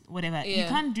wants whatever. You Yeah.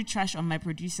 can't do trash on my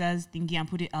producer's thingy and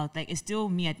put it out. Like, it's still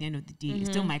me at the end of the day. It's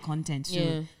still my content. So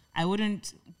Yeah. I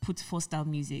wouldn't put forced out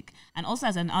music. And also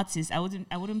as an artist, I wouldn't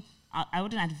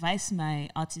advise my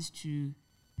artist to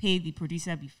pay the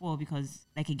producer before, because,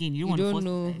 like, again, you You don't don't want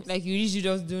to know, force like you usually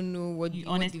just don't know what you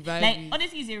what honest, the vibe like is.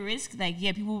 honestly, it's a risk. Like,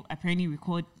 yeah, people apparently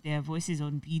record their voices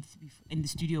on beats in the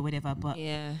studio or whatever, but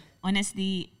Yeah,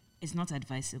 honestly, it's not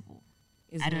advisable.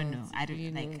 it's I don't not, know. I don't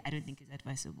really like. not. I don't think it's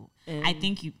advisable. I Um,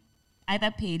 think you either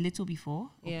pay a little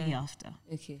before or Yeah. pay after.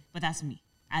 Okay. But that's me.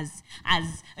 As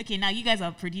okay, now you guys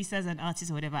are producers and artists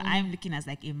or whatever. I'm looking as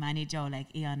like a manager or like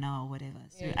A&R or whatever.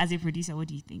 So Yeah. as a producer, what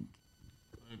do you think?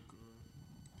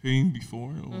 Paying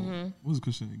before, or what's the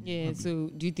question again? Yeah.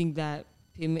 So, do you think that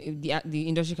payment, the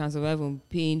industry can survive on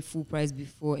paying full price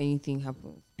before anything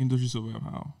happens? Industry survive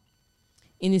how?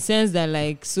 In the sense that,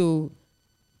 like, so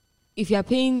if you're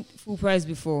paying full price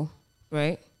before,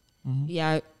 right?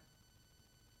 Yeah.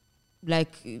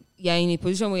 Like, you're in a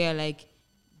position where you're like,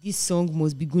 this song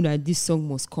must be good and this song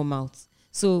must come out.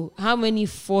 So, how many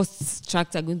first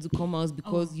tracks are going to come out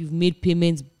because you've made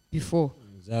payments before?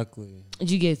 Exactly.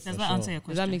 Do you get? Does Does that answer your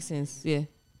question? that make sense? Yeah.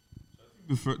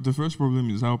 The first problem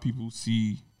is how people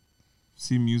see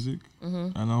music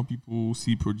and how people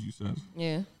see producers.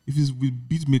 Yeah. If it's with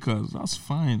beat makers, that's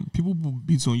fine. People put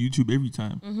beats on YouTube every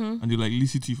time, and they like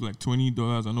listen to you for like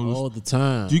 $20 and all those. All the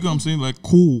time. Do you get what I'm saying? Like,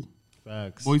 cool.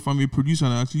 Facts. But if I'm a producer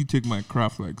and I actually take my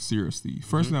craft like seriously,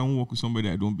 firstly, I won't work with somebody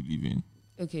I don't believe in,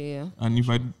 Okay. Yeah. and if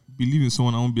I believe in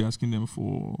someone, I won't be asking them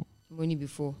for Money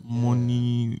before.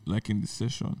 money like in the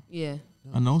session. Yeah.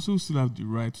 And I also still have the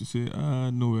right to say,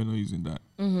 no, we're not using that.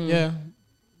 Yeah.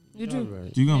 You do.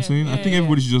 Right. Do you get what I'm saying? I yeah, think yeah.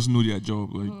 everybody should just know their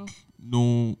job, like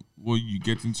know what you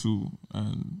get into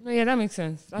and No, yeah, that makes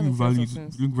sense. That bring makes value,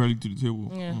 sense. bring value to the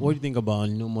table. Yeah. What do you think about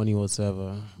no money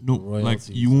whatsoever? No, like Royalties?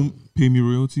 you won't pay me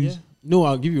royalties. Yeah. No,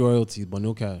 I'll give you royalties, but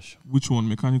no cash. Which one,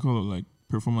 mechanical or like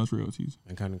performance royalties?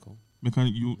 Mechanical.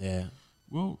 Mechanic, you Yeah.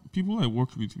 well, people I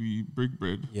worked with, we break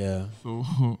bread. Yeah.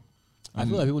 So I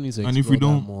feel like people need to and if explore we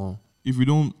don't- that more. if we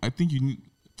don't, I think you need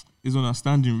is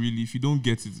understanding really. If you don't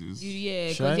get it, is Yeah,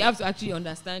 Should because I- you have to actually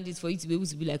understand it for you to be able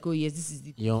to be like, oh yes, this is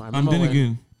the. You know, I and remember then when-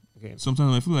 again, Okay,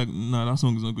 sometimes I feel like nah, that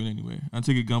song is not going anywhere. And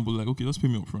take a gamble, like okay, just pay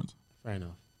me up front, fair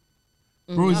enough.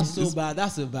 bro. That's It's, so it's, bad.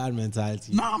 That's a bad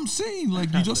mentality. nah, I'm saying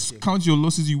like you just count your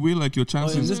losses, you weigh like your Oh, in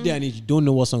chances. this day and age, you don't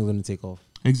know what song's gonna take off.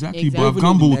 Exactly, Exactly. but I've Even though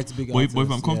the gambled. next big But if I'm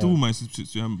artist, comfortable yeah.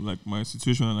 with my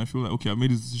situation, and I feel like okay, I made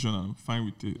this decision, and I'm fine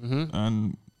with it,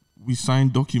 and we sign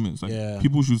documents. Like Yeah.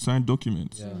 people should sign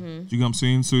documents. Yeah. Do you get what I'm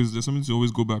saying? So there's something to always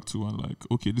go back to and like,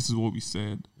 okay, this is what we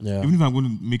said. Yeah. Even if I'm going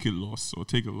to make a loss or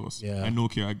take a loss, Yeah. I know,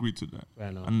 okay, I agreed to that. Fair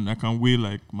enough. And I can weigh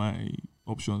like my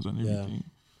options and Yeah. everything.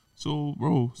 So,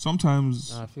 bro,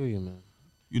 sometimes, Nah, I feel you, man.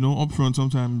 you know, upfront,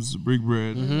 sometimes break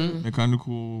bread,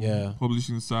 mechanical, Yeah.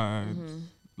 publishing side,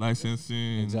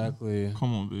 licensing. Exactly.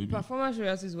 Come on, baby. Performance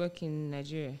royalties work in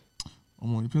Nigeria.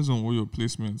 It depends on what your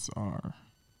placements are.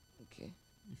 Okay.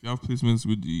 If you have placements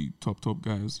with the top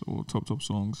guys or top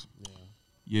songs,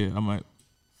 yeah, I might.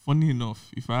 Funny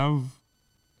enough, if I have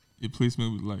a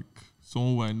placement with like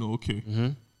someone who I know, okay,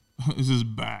 this is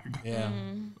bag. Yeah.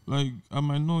 Like I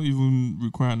might not even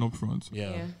require an upfront.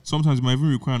 Yeah. Sometimes it might even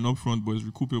require an upfront, but it's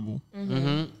recoupable.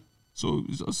 So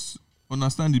it's just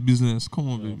understand the business. Come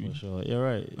on, baby. For sure. You're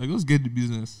right. Like let's get the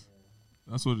business.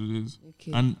 That's what it is.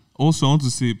 Okay. And also, I want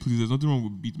to say, please, there's nothing wrong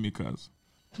with beat makers.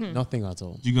 Nothing at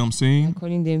all. Do you get what I'm saying?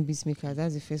 Calling them beatmakers,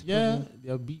 that's the first Yeah, problem.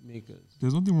 they're beat makers.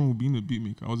 There's nothing wrong with being a beat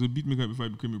maker. I was a beat maker before I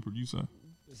became a producer.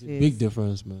 It's a Yes. big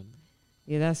difference, man.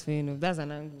 Yeah, that's fair enough. That's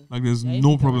an angle. Like there's Yeah,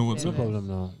 no if you problem can No whatsoever. problem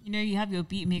now. You know, you have your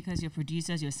beat makers, your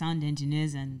producers, your sound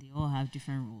engineers, and they all have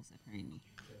different roles apparently.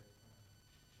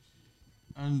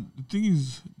 And the thing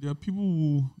is, there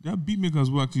are beat makers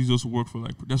who actually just work for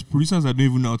like, there's producers that don't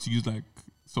even know how to use like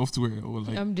software or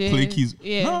like I'm play dead. keys.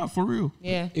 Yeah. Nah, for real.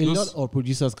 Yeah. A lot Just- of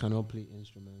producers cannot play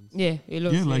instruments. Yeah, a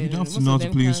lot. Yeah, like you don't have to most know how of to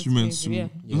them play can't instruments. play, You yeah.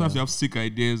 don't have to have sick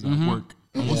ideas at work.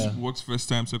 And once Yeah. it works first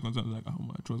time, second time, like, oh,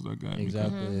 I trust that guy.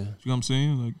 Exactly. You know what I'm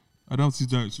saying? Like, I don't sit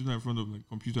down in front of like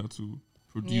computer to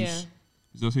produce. Yeah.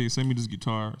 It's just, hey, send me this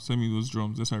guitar, send me those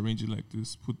drums, let's arrange it like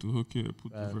this, put the hook here,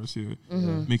 put the verse here,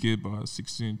 make it about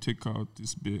 16, take out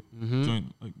this bit,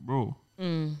 join, like, bro.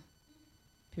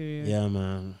 Period. Yeah,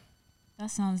 man.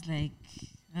 That sounds like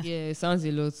Yeah, it sounds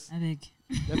a lot. I beg.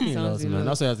 Definitely Sounds lots, a man. lot.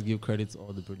 That's why I have to give credit to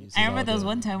all the producers. I remember out there was there.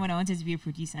 one time when I wanted to be a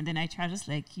producer, and then I tried just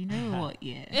like, you know what,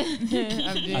 yeah.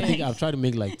 I'm I think I've tried to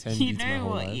make like 10 you beats my know whole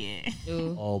what, life. yeah.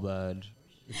 Oh, All bad.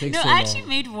 It takes No, so I actually long.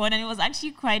 made one and it was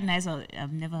actually quite nice.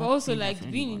 I've never. But also, played that like for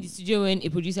being in anyone. the studio when a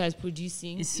producer is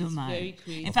producing It's so mad. very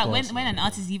crazy. In fact, course, when man. an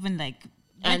artist even like.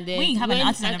 And When then you have an when-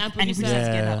 artist and a and producer producer-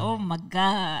 together, Yeah. oh my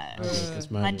god,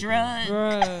 It's my mad. drug.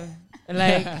 Bruh.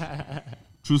 Like,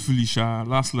 Truthfully, Sha,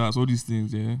 last, all these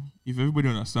things, yeah. If everybody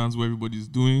understands what everybody's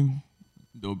doing,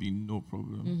 there'll be no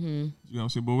problem. Mm-hmm. You know what I'm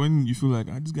saying? But when you feel like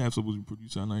this guy is supposed to be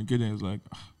producer, and I get there, it's like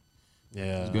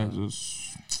Yeah. this guy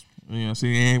just, you know,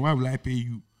 saying, why will I pay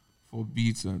you for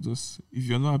beats? And just if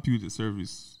you're not happy with the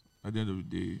service, at the end of the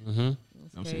day, Mm-hmm. you know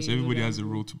what I'm saying? So everybody has a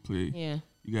role to play. yeah.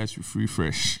 You guys should free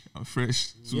fresh and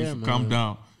fresh, so you Yeah, should calm man.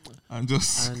 down and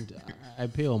just. And I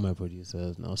pay all my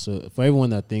producers now. So for everyone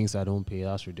that thinks I don't pay,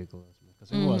 that's ridiculous. Because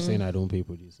people are saying I don't pay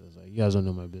producers. Like, you guys don't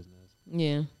know my business.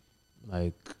 Yeah.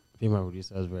 Like, pay my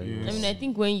producers very Yeah. well. I mean, I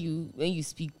think when you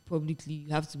speak publicly, you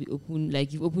have to be open.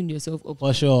 Like you've opened yourself up.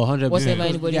 For sure, 100%. Whatever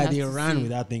anybody yeah, has they to ran say. with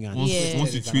that thing. And Once, Yeah.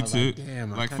 once you and I tweet was it,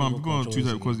 damn, I like can't fam, even people on control Twitter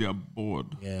this because again. they are bored.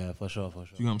 Yeah, for sure. Do you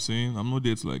know what I'm saying? I'm not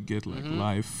there to like get like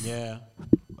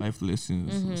life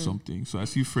lessons or something. So I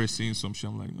see Fresh saying some shit.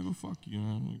 I'm like, no, fuck you.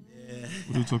 Man.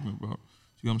 What are you talking about?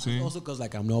 You know what I'm saying? Also, because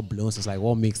like I'm not blown, so it's like,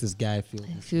 what makes this guy feel?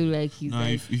 I feel like he's Nah,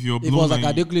 like, if you're If it blown, was like I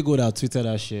and quickly go to Twitter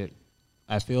that shit,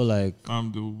 I feel like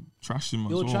they'll trash him as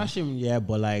they'll well. trash him, yeah,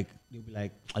 but like they'll be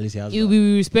like, at least he has. you'll that. be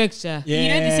with respect, sha. Yeah, You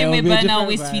know the same way it'll be a Burna different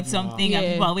always vibe tweets now. something Yeah.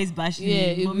 and people always bash Yeah,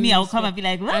 him. it'll But be me, I'll respect. come and be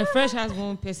like, what? And Fresh has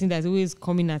one person that's always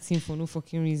coming at him for no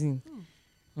fucking reason.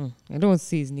 I don't want to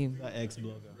say his name. That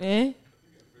ex-blogger. Eh?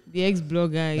 The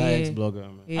ex-blogger, That yeah. ex-blogger,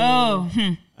 man. Yeah. Oh,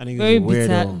 I think Very he's a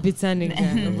weirdo. bitter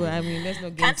nigga. But I mean, let's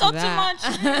not get can't talk into too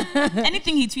that. much.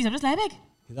 Anything he tweets, I'm just like, beg.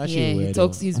 He's actually Yeah, a weirdo. he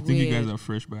talks his I think you weird. guys are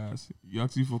Fresh bias. You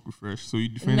actually fuck with Fresh, so you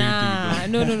defend Nah,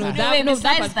 anything. no. No, That, wait, no,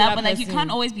 besides that, particular but like you person.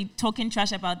 can't always be talking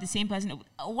trash about the same person.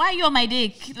 Why are you on my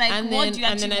dick? Like, And what then, do you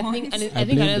and actually then I want? think, and then I I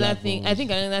think blame another black thing. ones. I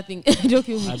think another thing. Don't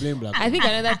kill me. I blame black. I think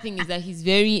another thing is that he's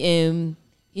very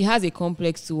he has a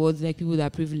complex towards like people that are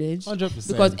privileged. 100%.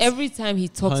 Because every time he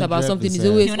talks about something, he's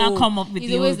always He'll not come up with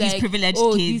he's the, always these like, privileged oh,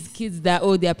 kids. these kids that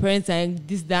their parents are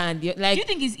this, that, and the, like. Do you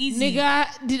think it's easy?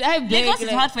 Nigga, did I beg? Lagos is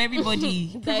like, hard for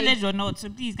everybody, Like- privileged or not. So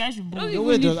please, guys should Don't boo. He you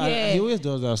always, really does, care? he always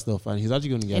does that stuff, and he's actually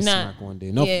going to get Nah. smacked one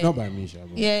day. Not Yeah. not by me, Sha,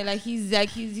 but Yeah, like he's he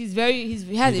has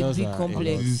He a does big that,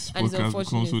 complex, This and it's podcast becomes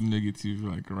so unfortunate. negative,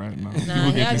 like right now. Nah, People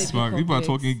he getting has a big smacked. People are complex.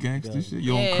 talking gangster shit.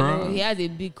 You Yeah, don't cry. no, he has a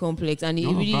big complex, and it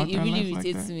You're really, about it that really life like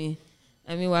irritates that. me.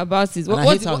 I mean, what about it? And I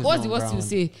hate how he's What's the on worst you ground.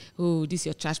 say? Oh, this is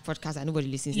your trash podcast and nobody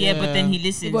listens. Yeah, but then he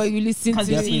listens. But you listen to Because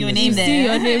we it. see your Definitely name You there. see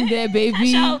your name there,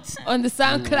 baby. Shout. On the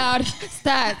SoundCloud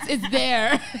stats, it's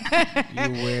there.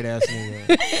 you weird ass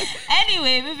nigga.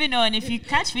 Anyway, moving on. If you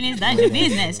catch feelings, that's your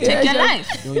business. Check your life.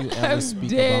 Don't you ever I'm speak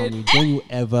dead. about me. Don't you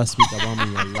ever speak about me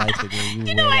in your life again.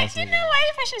 You know why? You know why?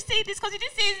 If I should say this, because you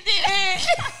didn't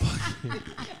say his name.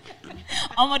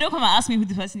 Don't come and ask me who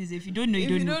the person is. If you don't know, you If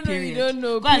don't you know. don't know, you Period. don't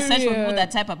know, Go and search for period. people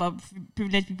that type about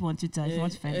privileged people on Twitter if you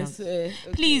want to find out. Okay.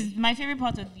 Please, my favorite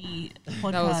part of the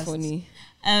podcast. That was funny.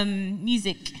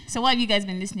 Music. So, what have you guys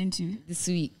been listening to? This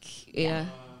week, yeah.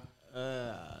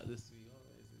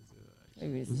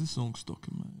 There's this song stuck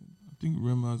in my head. I think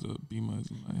Rema's Beamer is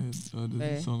in my head.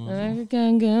 There's this song. as well.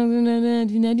 African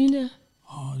girl,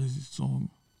 Oh, there's this song.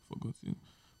 Forgotten.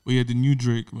 But yeah, the new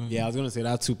Drake, man. Yeah, I was gonna say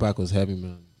that Tupac was heavy,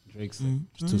 man. Drake's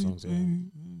two songs. Yeah.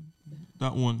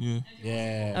 That one, yeah.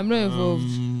 Yeah. I'm not involved.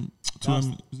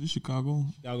 Is it Chicago?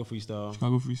 Chicago Freestyle.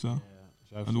 Chicago Freestyle.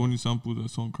 Chicago And the one you sampled the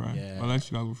song Cry. Yeah. I like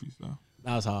Chicago Freestyle.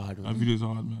 That was hard, That man. video's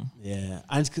hard, man. Yeah,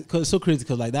 and it's so crazy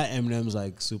because like that Eminem's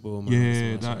like Superwoman.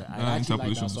 Yeah, so that I actually liked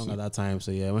interpolation that was song sick. at that time.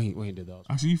 So yeah, when he did that,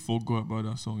 I actually forgot about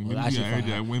that song. Well, Immediately actually I heard it,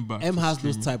 fire. I went back. M to has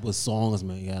those stream. type of songs,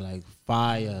 man. Yeah, like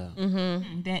fire.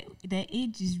 Their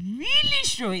age is really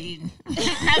showing.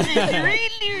 As in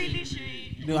really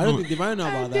showing. No, I don't think they might know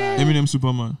about that. Eminem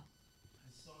Superman.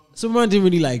 Superman didn't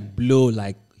really like blow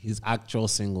like his actual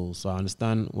singles, so I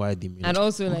understand why they made And it.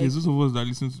 also, Okay, like, those of us that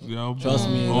listen to the album, Trust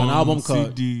me, on an album cut,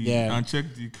 CD, yeah. and check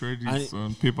the credits And-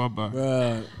 on paperback.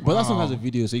 But that song Wow. has a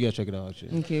video, so you gotta check it out.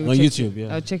 Actually. okay, on we'll check YouTube, it.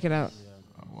 yeah. I'll check it out.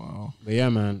 Wow. But yeah,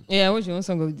 man. Yeah, what's your own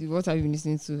song? What have you been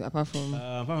listening to apart from?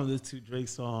 Apart from those two Drake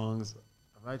songs,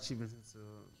 I've actually listened to.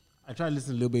 I tried to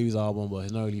listen to Lil Baby's album, but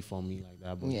it's not really for me like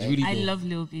that. But Yeah. it's really I dope. love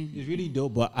Lil Baby. It's really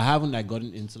dope, but I haven't like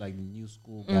gotten into like the new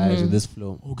school guys with this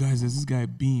flow. Oh, guys, there's this guy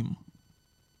Beam.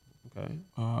 Okay.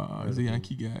 He's a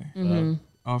Yankee guy. Mm-hmm.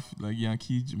 Off like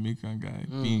Yankee Jamaican guy.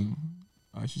 Beam.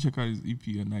 You should check out his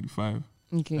EP at 95.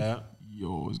 Okay. Yeah.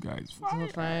 Yo, this guy is So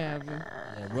fire, Abby.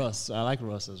 Yeah, Russ. I like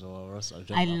Russ as well. Russ.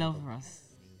 I love Russ.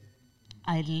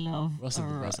 I love Russ is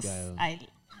the best guy. I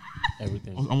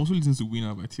everything. I'm also listening to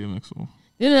Winner by TMXO.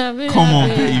 Come on,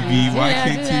 baby.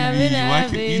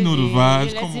 YKTV. You know the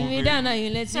vibes. Come on,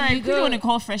 baby. Sorry, I really want to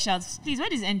call Fresh Out. Please,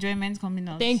 where is Enjoyment coming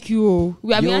out? Thank you.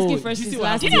 We have been Yo, asking do Fresh you since see what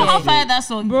last Do year. you know how fire that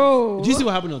song? Bro. Did you see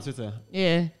what happened on Twitter?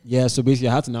 Yeah. Yeah, so basically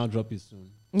I had to now drop it soon.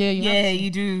 Yeah, you have Yeah, to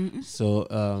you do. So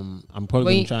I'm probably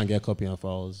Wait. going to try and get a copy of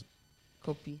files.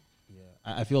 copy. Yeah,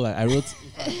 I feel like I wrote.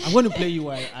 I'm going to play you.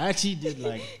 I actually did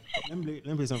like. Let me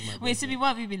play something. Wait, Sibi, what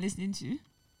have you been listening to?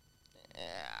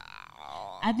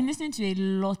 I've been listening to a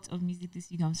lot of music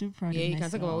this week. I'm so proud Yeah, of you can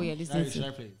myself. talk about what you're listening Should I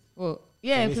to. play it? Well,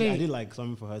 yeah, Basically, I play. did like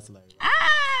something for her to like.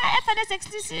 FNS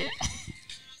exclusive.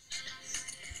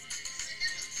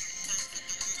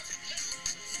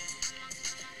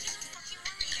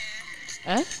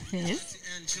 Huh? Yes.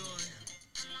 Enjoy.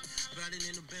 Riding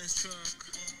in a Benz truck.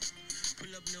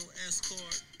 Pull up no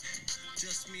escort.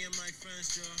 Just me and my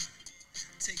friends, y'all.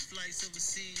 Take flights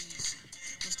overseas.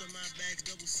 Most of my bags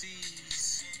double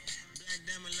C's. Black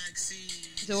diamond like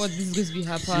C's. So what this is going to be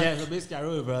her part? Yeah, so basically I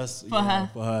wrote a verse For her?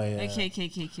 For her, yeah. Okay.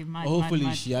 Mad, Hopefully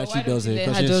mad. she Why actually don't does you it let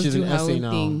her because just she's do an her essay own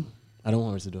now. thing? I don't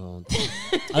want her to do her own thing.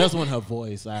 I just want her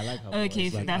voice. I like her Okay,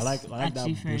 voice. Like, that's I like that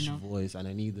actually fair Bush enough. voice, and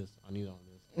I need this. I need it on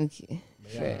this. Okay.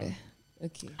 Yeah. Fair.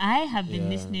 Okay. I have been Yeah.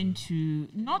 listening to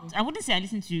I wouldn't say I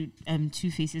listened to Two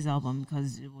Faces album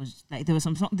because it was like there was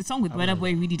some song, the song with Burna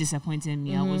Boy really disappointed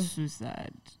me. I was so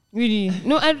sad. Really?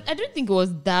 No, I don't think it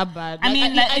was that bad. I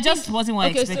mean, I it just wasn't what I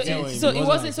okay, expected. so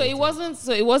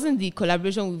it wasn't the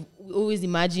collaboration we always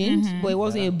imagined, but it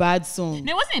wasn't a bad song.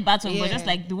 No, it wasn't a bad song, but Yeah. just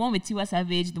like the one with Tiwa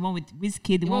Savage, the one with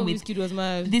Wizkid, the one with Wizkid was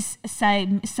mad. this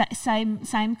Sim, I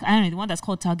don't know, the one that's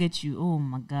called Target You. Oh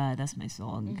my God, that's my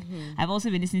song. I've also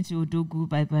been listening to Odogu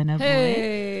by Burna Boy.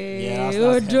 Hey, Yeah, that's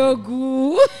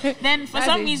Odogu. Then for That's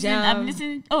some a reason, jam. I've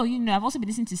listened. Oh, I've also been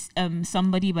listening to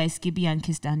Somebody by Skibby and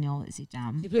Kiss Daniel. It's a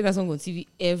jam. They play that song on TV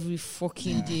every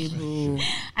fucking day, bro.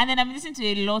 And then I've been listening to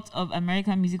a lot of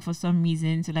American music for some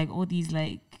reason. So like all these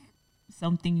like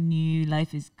Something New,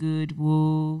 Life is Good,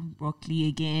 Whoa, Broccoli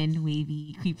Again,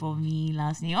 Wavy, Creep on Me,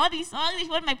 Last Name. All these songs, if you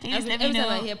want my playlist, let me Every time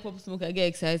I know. hear Pop Smoke, I get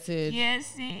excited.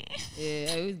 Yes.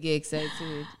 Yeah, I always get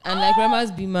excited. And like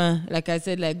Rama's Bima, like I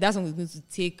said, like that song is going to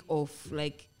take off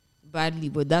like badly,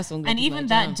 but that song. And is even my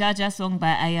that jam. Jaja song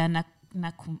by Aya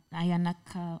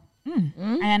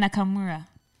Nakamura.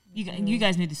 You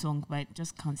guys know the song, but I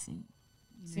just can't sing.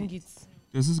 Sing it.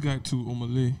 There's this guy too,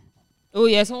 Omale. Oh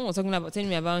yeah, someone was telling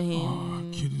me about him. Oh,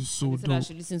 kid is so They said I dope.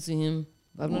 should listen to him,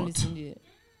 but I've not What? listened yet.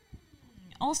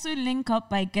 Also, Link Up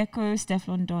by Gecko,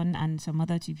 Stefflon Don, and some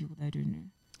other two people that I don't know.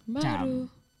 Maru.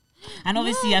 And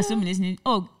obviously, I've still been listening.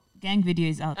 Oh, Gang Video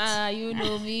is out. You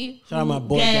know me. Shout out my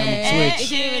boy, Yeah. Gang Switch.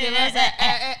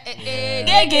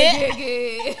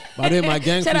 By the way, my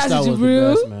gang Shout out to freestyle was the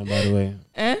Jibril. best, man. By the way,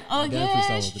 Oh, Gang yeah,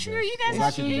 freestyle was it's the true. best. You It guys was are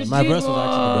actually the true. best. My verse was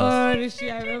actually the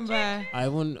best. I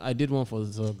remember. I did one for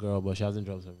this little girl, but she hasn't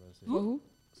dropped her verse. Who?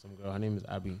 Some girl. Her name is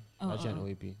Abby. Actually, an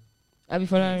OAP. Abi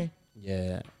Folari.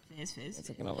 Yeah. Fizz.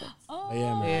 Talking about. Oh, But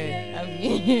yeah, man. Yeah,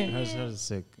 Abi. Hers is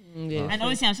sick. Yeah. And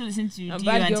obviously, I'm still listening to I'm Dio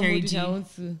bad and girl Terry mood, G. I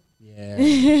want to. Yeah.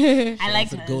 I like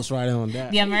That's a her. Ghost Rider on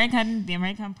that. The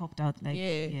American popped out. Like, Yeah,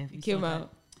 we it came saw that. out.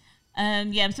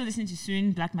 Yeah, I'm still listening to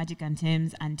Soon, Black Magic and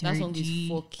Thames, and That Terry song G. is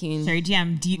fucking Terry G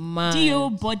and mad.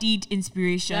 Dio-bodied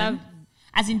Inspiration. That-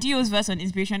 As in Dio's verse on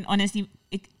Inspiration, honestly,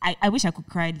 I wish I could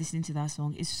cry listening to that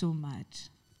song. It's so mad.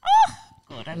 Oh,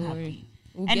 God, I'm Don't happy. worry.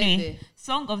 We'll get Anyway, there.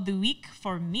 song of the week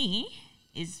for me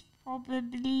is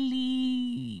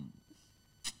probably...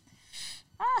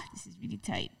 this is really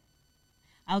tight.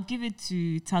 I'll give it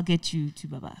to Target You to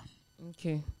Baba.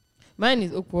 Okay. Mine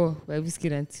is Okwo by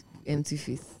Wizkid and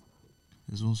Two-Face.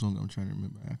 There's one song I'm trying to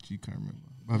remember. I actually can't remember.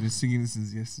 But I've been singing it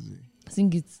since yesterday.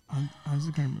 Sing it. I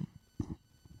still can't remember.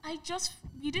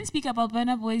 You didn't speak about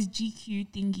Burna Boy's GQ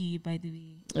thingy, by the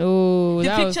way. Oh, The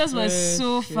that pictures were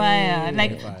so fresh. fire.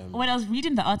 Like Fire. when I was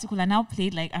reading the article, I now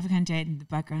played like African Giant in the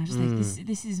background. I was just like,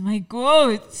 this is my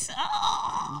goat.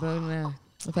 Ah. Burna.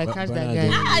 If I catch Burna that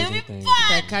did guy, you'll be amazing things.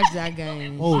 if I catch that guy,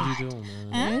 What would you do,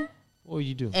 man? What would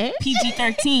you do?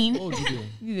 PG-13. What would you do?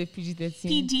 this is a PG-13.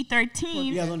 PG-13.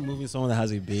 You guys want to move in someone that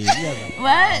has a baby. You guys are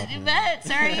What?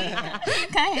 Sorry.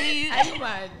 Can't hear you. Are you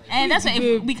mad? And that's why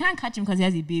Babe. we can't catch him because he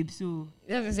has a babe. So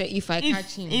That's what I say. If I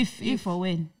catch him, if or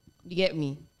when. you get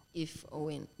me. If or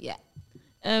when, yeah.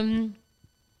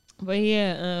 But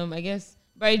yeah, I guess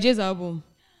Barry J's album.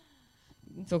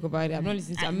 We can talk about it. I've not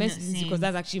listened to. I'm I've meant not to listen seen. because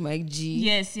that's actually my G.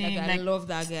 Yeah, same, Like, I like- love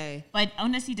that guy. But I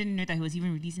honestly didn't know that he was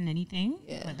even releasing anything.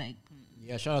 Yeah. But like,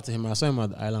 Yeah, shout out to him. I saw him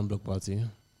at the Island Block Party.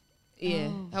 Yeah,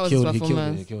 Oh. that was his He killed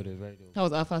performance. it. He killed it. Very dope. That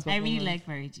was our first I performance. really like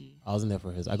Barry G. I wasn't there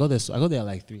for his. I got there at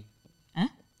like 3. Huh?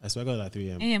 I swear I got there at 3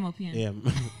 a.m. AM or PM?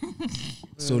 AM.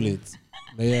 So late.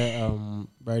 But yeah,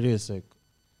 Barry is sick.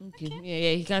 Okay.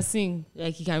 Yeah, he can sing.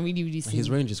 Like he can really, really sing. His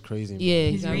range is crazy. Man. Yeah,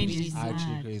 he His can range really is sing.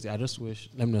 Actually mad. crazy. I just wish.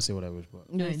 Let me not say what I wish,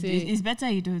 but No, say It's better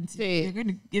you don't. Say it. You're going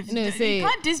to give. No, say you it.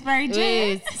 can't disparage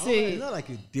Wait, it. say it's not like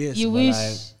a diss. you but wish.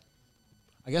 like,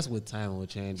 I guess with time it will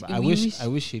change. But You I wish wish- I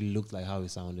wish he looked like how he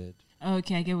sounded.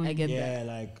 Okay, I get what I you get mean. that.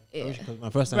 Yeah, like Yeah. I wish, 'cause my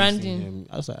first time Branding. seeing him,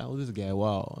 I was like, oh, this guy,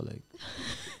 wow. Like,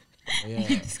 yeah.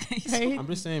 This guy is- Right? I'm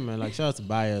just saying, man. Like, shout out to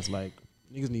Bias. Like,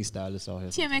 niggas need stylists out here.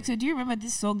 TMX, so do you remember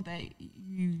this song that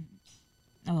you?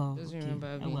 Oh, Doesn't okay.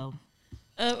 remember Oh me. well.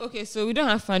 Okay, so we don't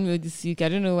have fan mail this week. I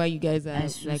don't know why you guys are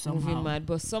That's true like somehow. moving mad,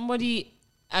 but somebody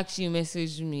actually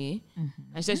messaged me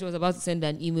and said she was about to send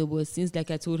an email, but since like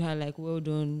I told her like well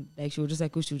done, like she was just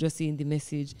like oh she was just saying the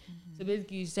message. So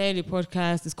basically, she started a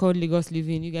podcast. It's called Lagos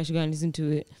Living. You guys should go and listen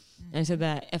to it. And she said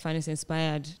that FNS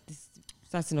inspired this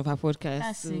starting of her podcast.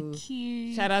 That's so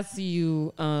cute. Shout out to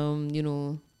you. You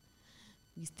know,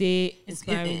 we stay It's,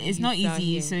 inspiring. it's not youths out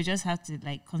easy, here. so you just have to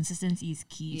like consistency is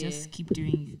key. Yeah. Just keep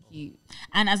doing it, You-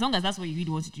 and as long as that's what you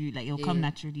really want to do, like it'll come Yeah.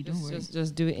 naturally. Don't worry.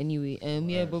 Just do it anyway.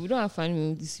 Yeah, but we don't have fan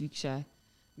mail this week, Sha.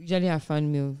 We usually have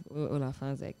fan mail. All our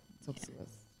fans like talk to us.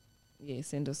 Yeah,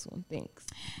 send us one. Thanks.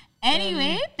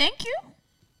 Anyway, thank you.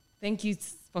 Thank you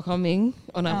for coming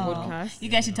on our Oh, podcast. You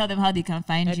guys should tell them how they can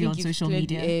find I you think on you've social cleared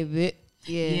the media. air a bit.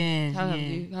 Yeah. Yeah, How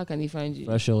yeah. how can they find you?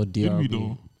 Fresh old Did we DRB.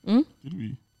 though? Hmm? Did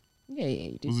we? Yeah,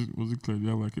 you did. Was it clear? Do you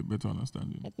have like a better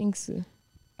understanding? I think so.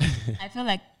 I feel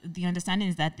like the understanding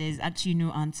is that there's actually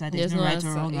no answer. There's There's no no right answer.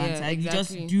 or wrong Yeah, answer. You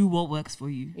exactly. just do what works for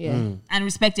you Yeah. Mm. and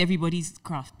respect everybody's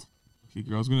craft. Okay,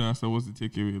 girl, I was gonna ask that. What's the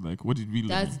takeaway? Like, what did we learn?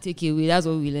 That's the takeaway. That's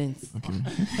what we learned. Okay,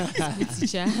 The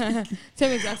teacher. Tell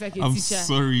me exactly like a I'm teacher.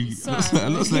 sorry. Sorry. I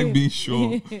looks like being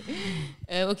sure.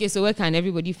 Okay, so where can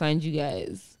everybody find you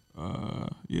guys?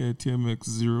 Yeah, TMX0 I didn't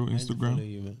follow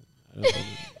Instagram. you, man. I don't follow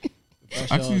you.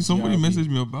 Fresh Actually, old somebody DRB. messaged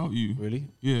me about you. Really?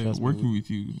 Yeah, Trust me. working with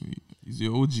you. He's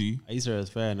your OG. I used to as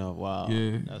fair enough. Wow.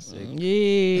 Yeah. That's sick.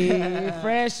 Yeah,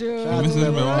 fresh. Shout out to Message me the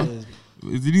out. brothers.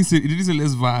 It didn't say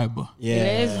let's vibe. Yeah.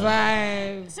 Let's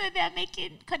vibe. So they're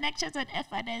making connections on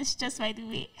FNS, just by the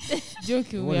way.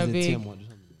 Joking, What we is are the big. TM one?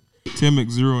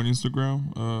 TMX0 on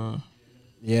Instagram.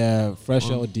 Yeah, fresh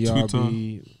On old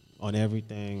DRB on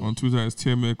everything. On Twitter it's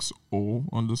TMXO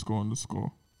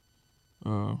 __.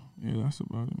 Yeah, that's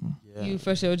about it, man. Yeah. You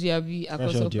fresh LGRB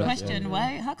across all LGRB. platforms. Question: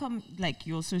 Why? How come like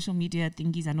your social media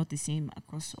thingies are not the same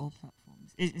across all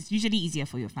platforms? It's usually easier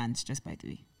for your fans, just by the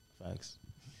way. Facts.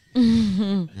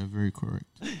 Yeah, very correct.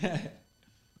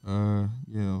 Yeah,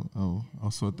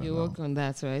 I'll sort that You out. work on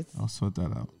that, right? I'll sort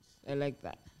that out. I like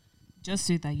that. Just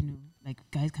so that you know, like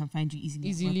guys can find you easily.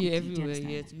 and work Easily with you, do you everywhere.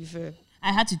 understand? Yeah, to be fair.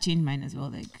 I had to change mine as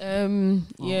well. Like,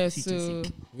 Yeah. future So,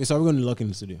 sake. Okay, so are we going to lock in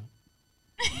the studio?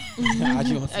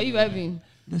 Actually, want to- are you vibing?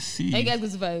 Let's see. Are you guys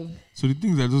going to vibe? So the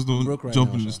things that just don't broke right jump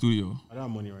now, in the Sha. studio. I don't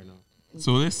have money right now.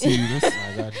 So let's see. Let's,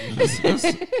 Nah,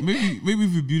 exactly. maybe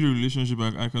if we build a relationship,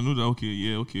 I can know that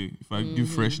okay. If I do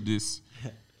fresh this,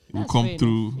 it will That's come fair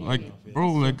through. enough. Like, Yeah.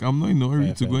 bro, like I'm not in a hurry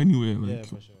Fair, to go fair. anywhere. Yeah, Like,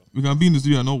 for sure. we can be in the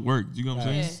studio and not work. Do you get what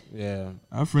I'm Yeah. saying? Yeah,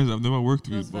 I have friends I've never worked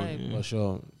with, Just but vibe. yeah. for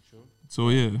sure. So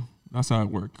yeah, that's how I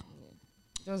work.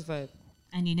 Just vibe.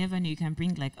 and you never know, you can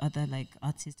bring like other like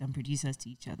artists and producers to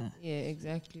each other. Yeah,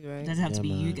 exactly right. It doesn't have to be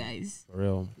Yeah, you man. guys. For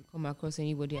real. Come across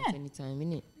anybody at Yeah. any time,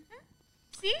 innit?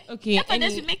 See, Okay.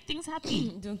 FNS will make things happy.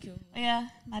 Don't kill me. Yeah,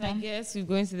 I madam. guess we're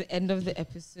going to the end of the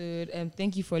episode.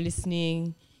 Thank you for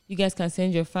listening. You guys can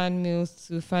send your fan mails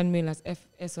to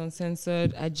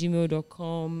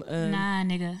fanmail@fsuncensored@gmail.com. Nah,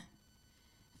 nigga.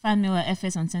 Fanmail at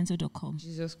fsuncensored.com.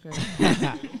 Jesus Christ.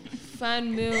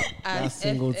 Fanmail at That's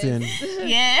Singleton.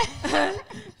 Yeah.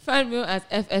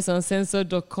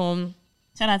 fanmail@fsuncensored.com.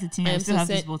 Shout out to Tim. I So still have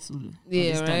this send- bottle. for Yeah,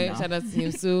 this time right. now. Shout out to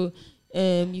him. So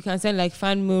you can send like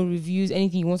fan mail reviews,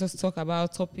 anything you want us to talk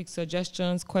about, topics,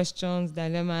 suggestions, questions,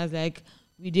 dilemmas, like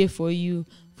we did for you.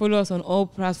 Follow us on all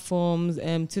platforms,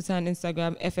 Twitter and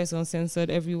Instagram, FS Uncensored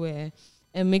everywhere.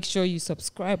 And make sure you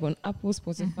subscribe on Apple,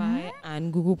 Spotify,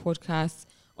 and Google Podcasts.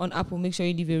 On Apple, make sure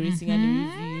you leave a rating and a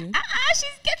review.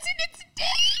 She's getting it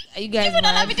today. Are you guys Even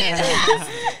on mad? evidence.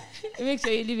 Make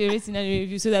sure you leave a rating and a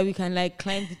review so that we can like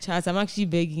climb the charts. I'm actually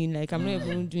begging, like I'm not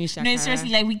even doing shakara. No, seriously,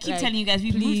 like we keep Like, telling you guys,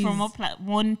 we've moved from please.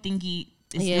 one thingy.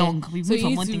 It's Yeah. long. We've So moved you from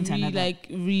need one to thing to another.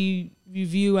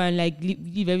 review and like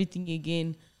leave everything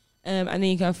again. And then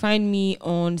you can find me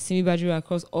on Simi Badru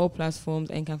across all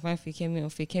platforms, and you can find Fakemi on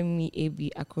Fakemi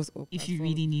AB across all if platforms. you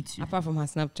really need to. Apart from her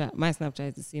Snapchat, my Snapchat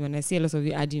is the same, and I see a lot of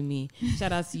you adding me.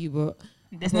 Shout out to you, but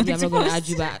There's probably nothing I'm to not going to post. add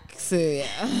you back. So yeah,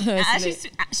 It's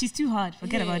like- she's too hard.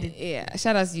 Forget about it. Yeah,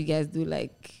 shout out to you guys. Do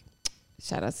like,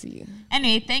 shout out to you.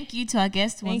 Anyway, thank you to our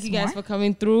guest Thank once you guys more. for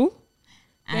coming through.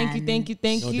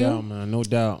 Thank No you. doubt, man. No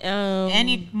doubt.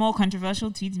 Any more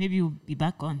controversial tweets? Maybe we'll be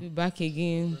back on. Be back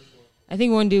again. I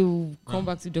think one day we'll come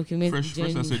back to document the Fresh,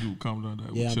 journey. I said you would calm down.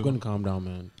 That Yeah, would I'm chill. going to calm down,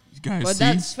 man. You guys But see?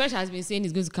 that Fresh has been saying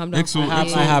he's going to calm down. EXO, for I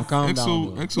years. have calmed down,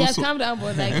 EXO, though. EXO, He has calmed down,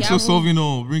 but like EXO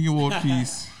Solvino, bringing world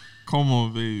peace. Come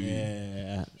on, baby.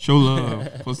 Yeah. Show love,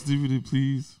 positivity,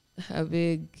 please. a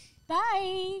big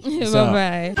Bye.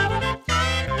 bye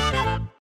bye.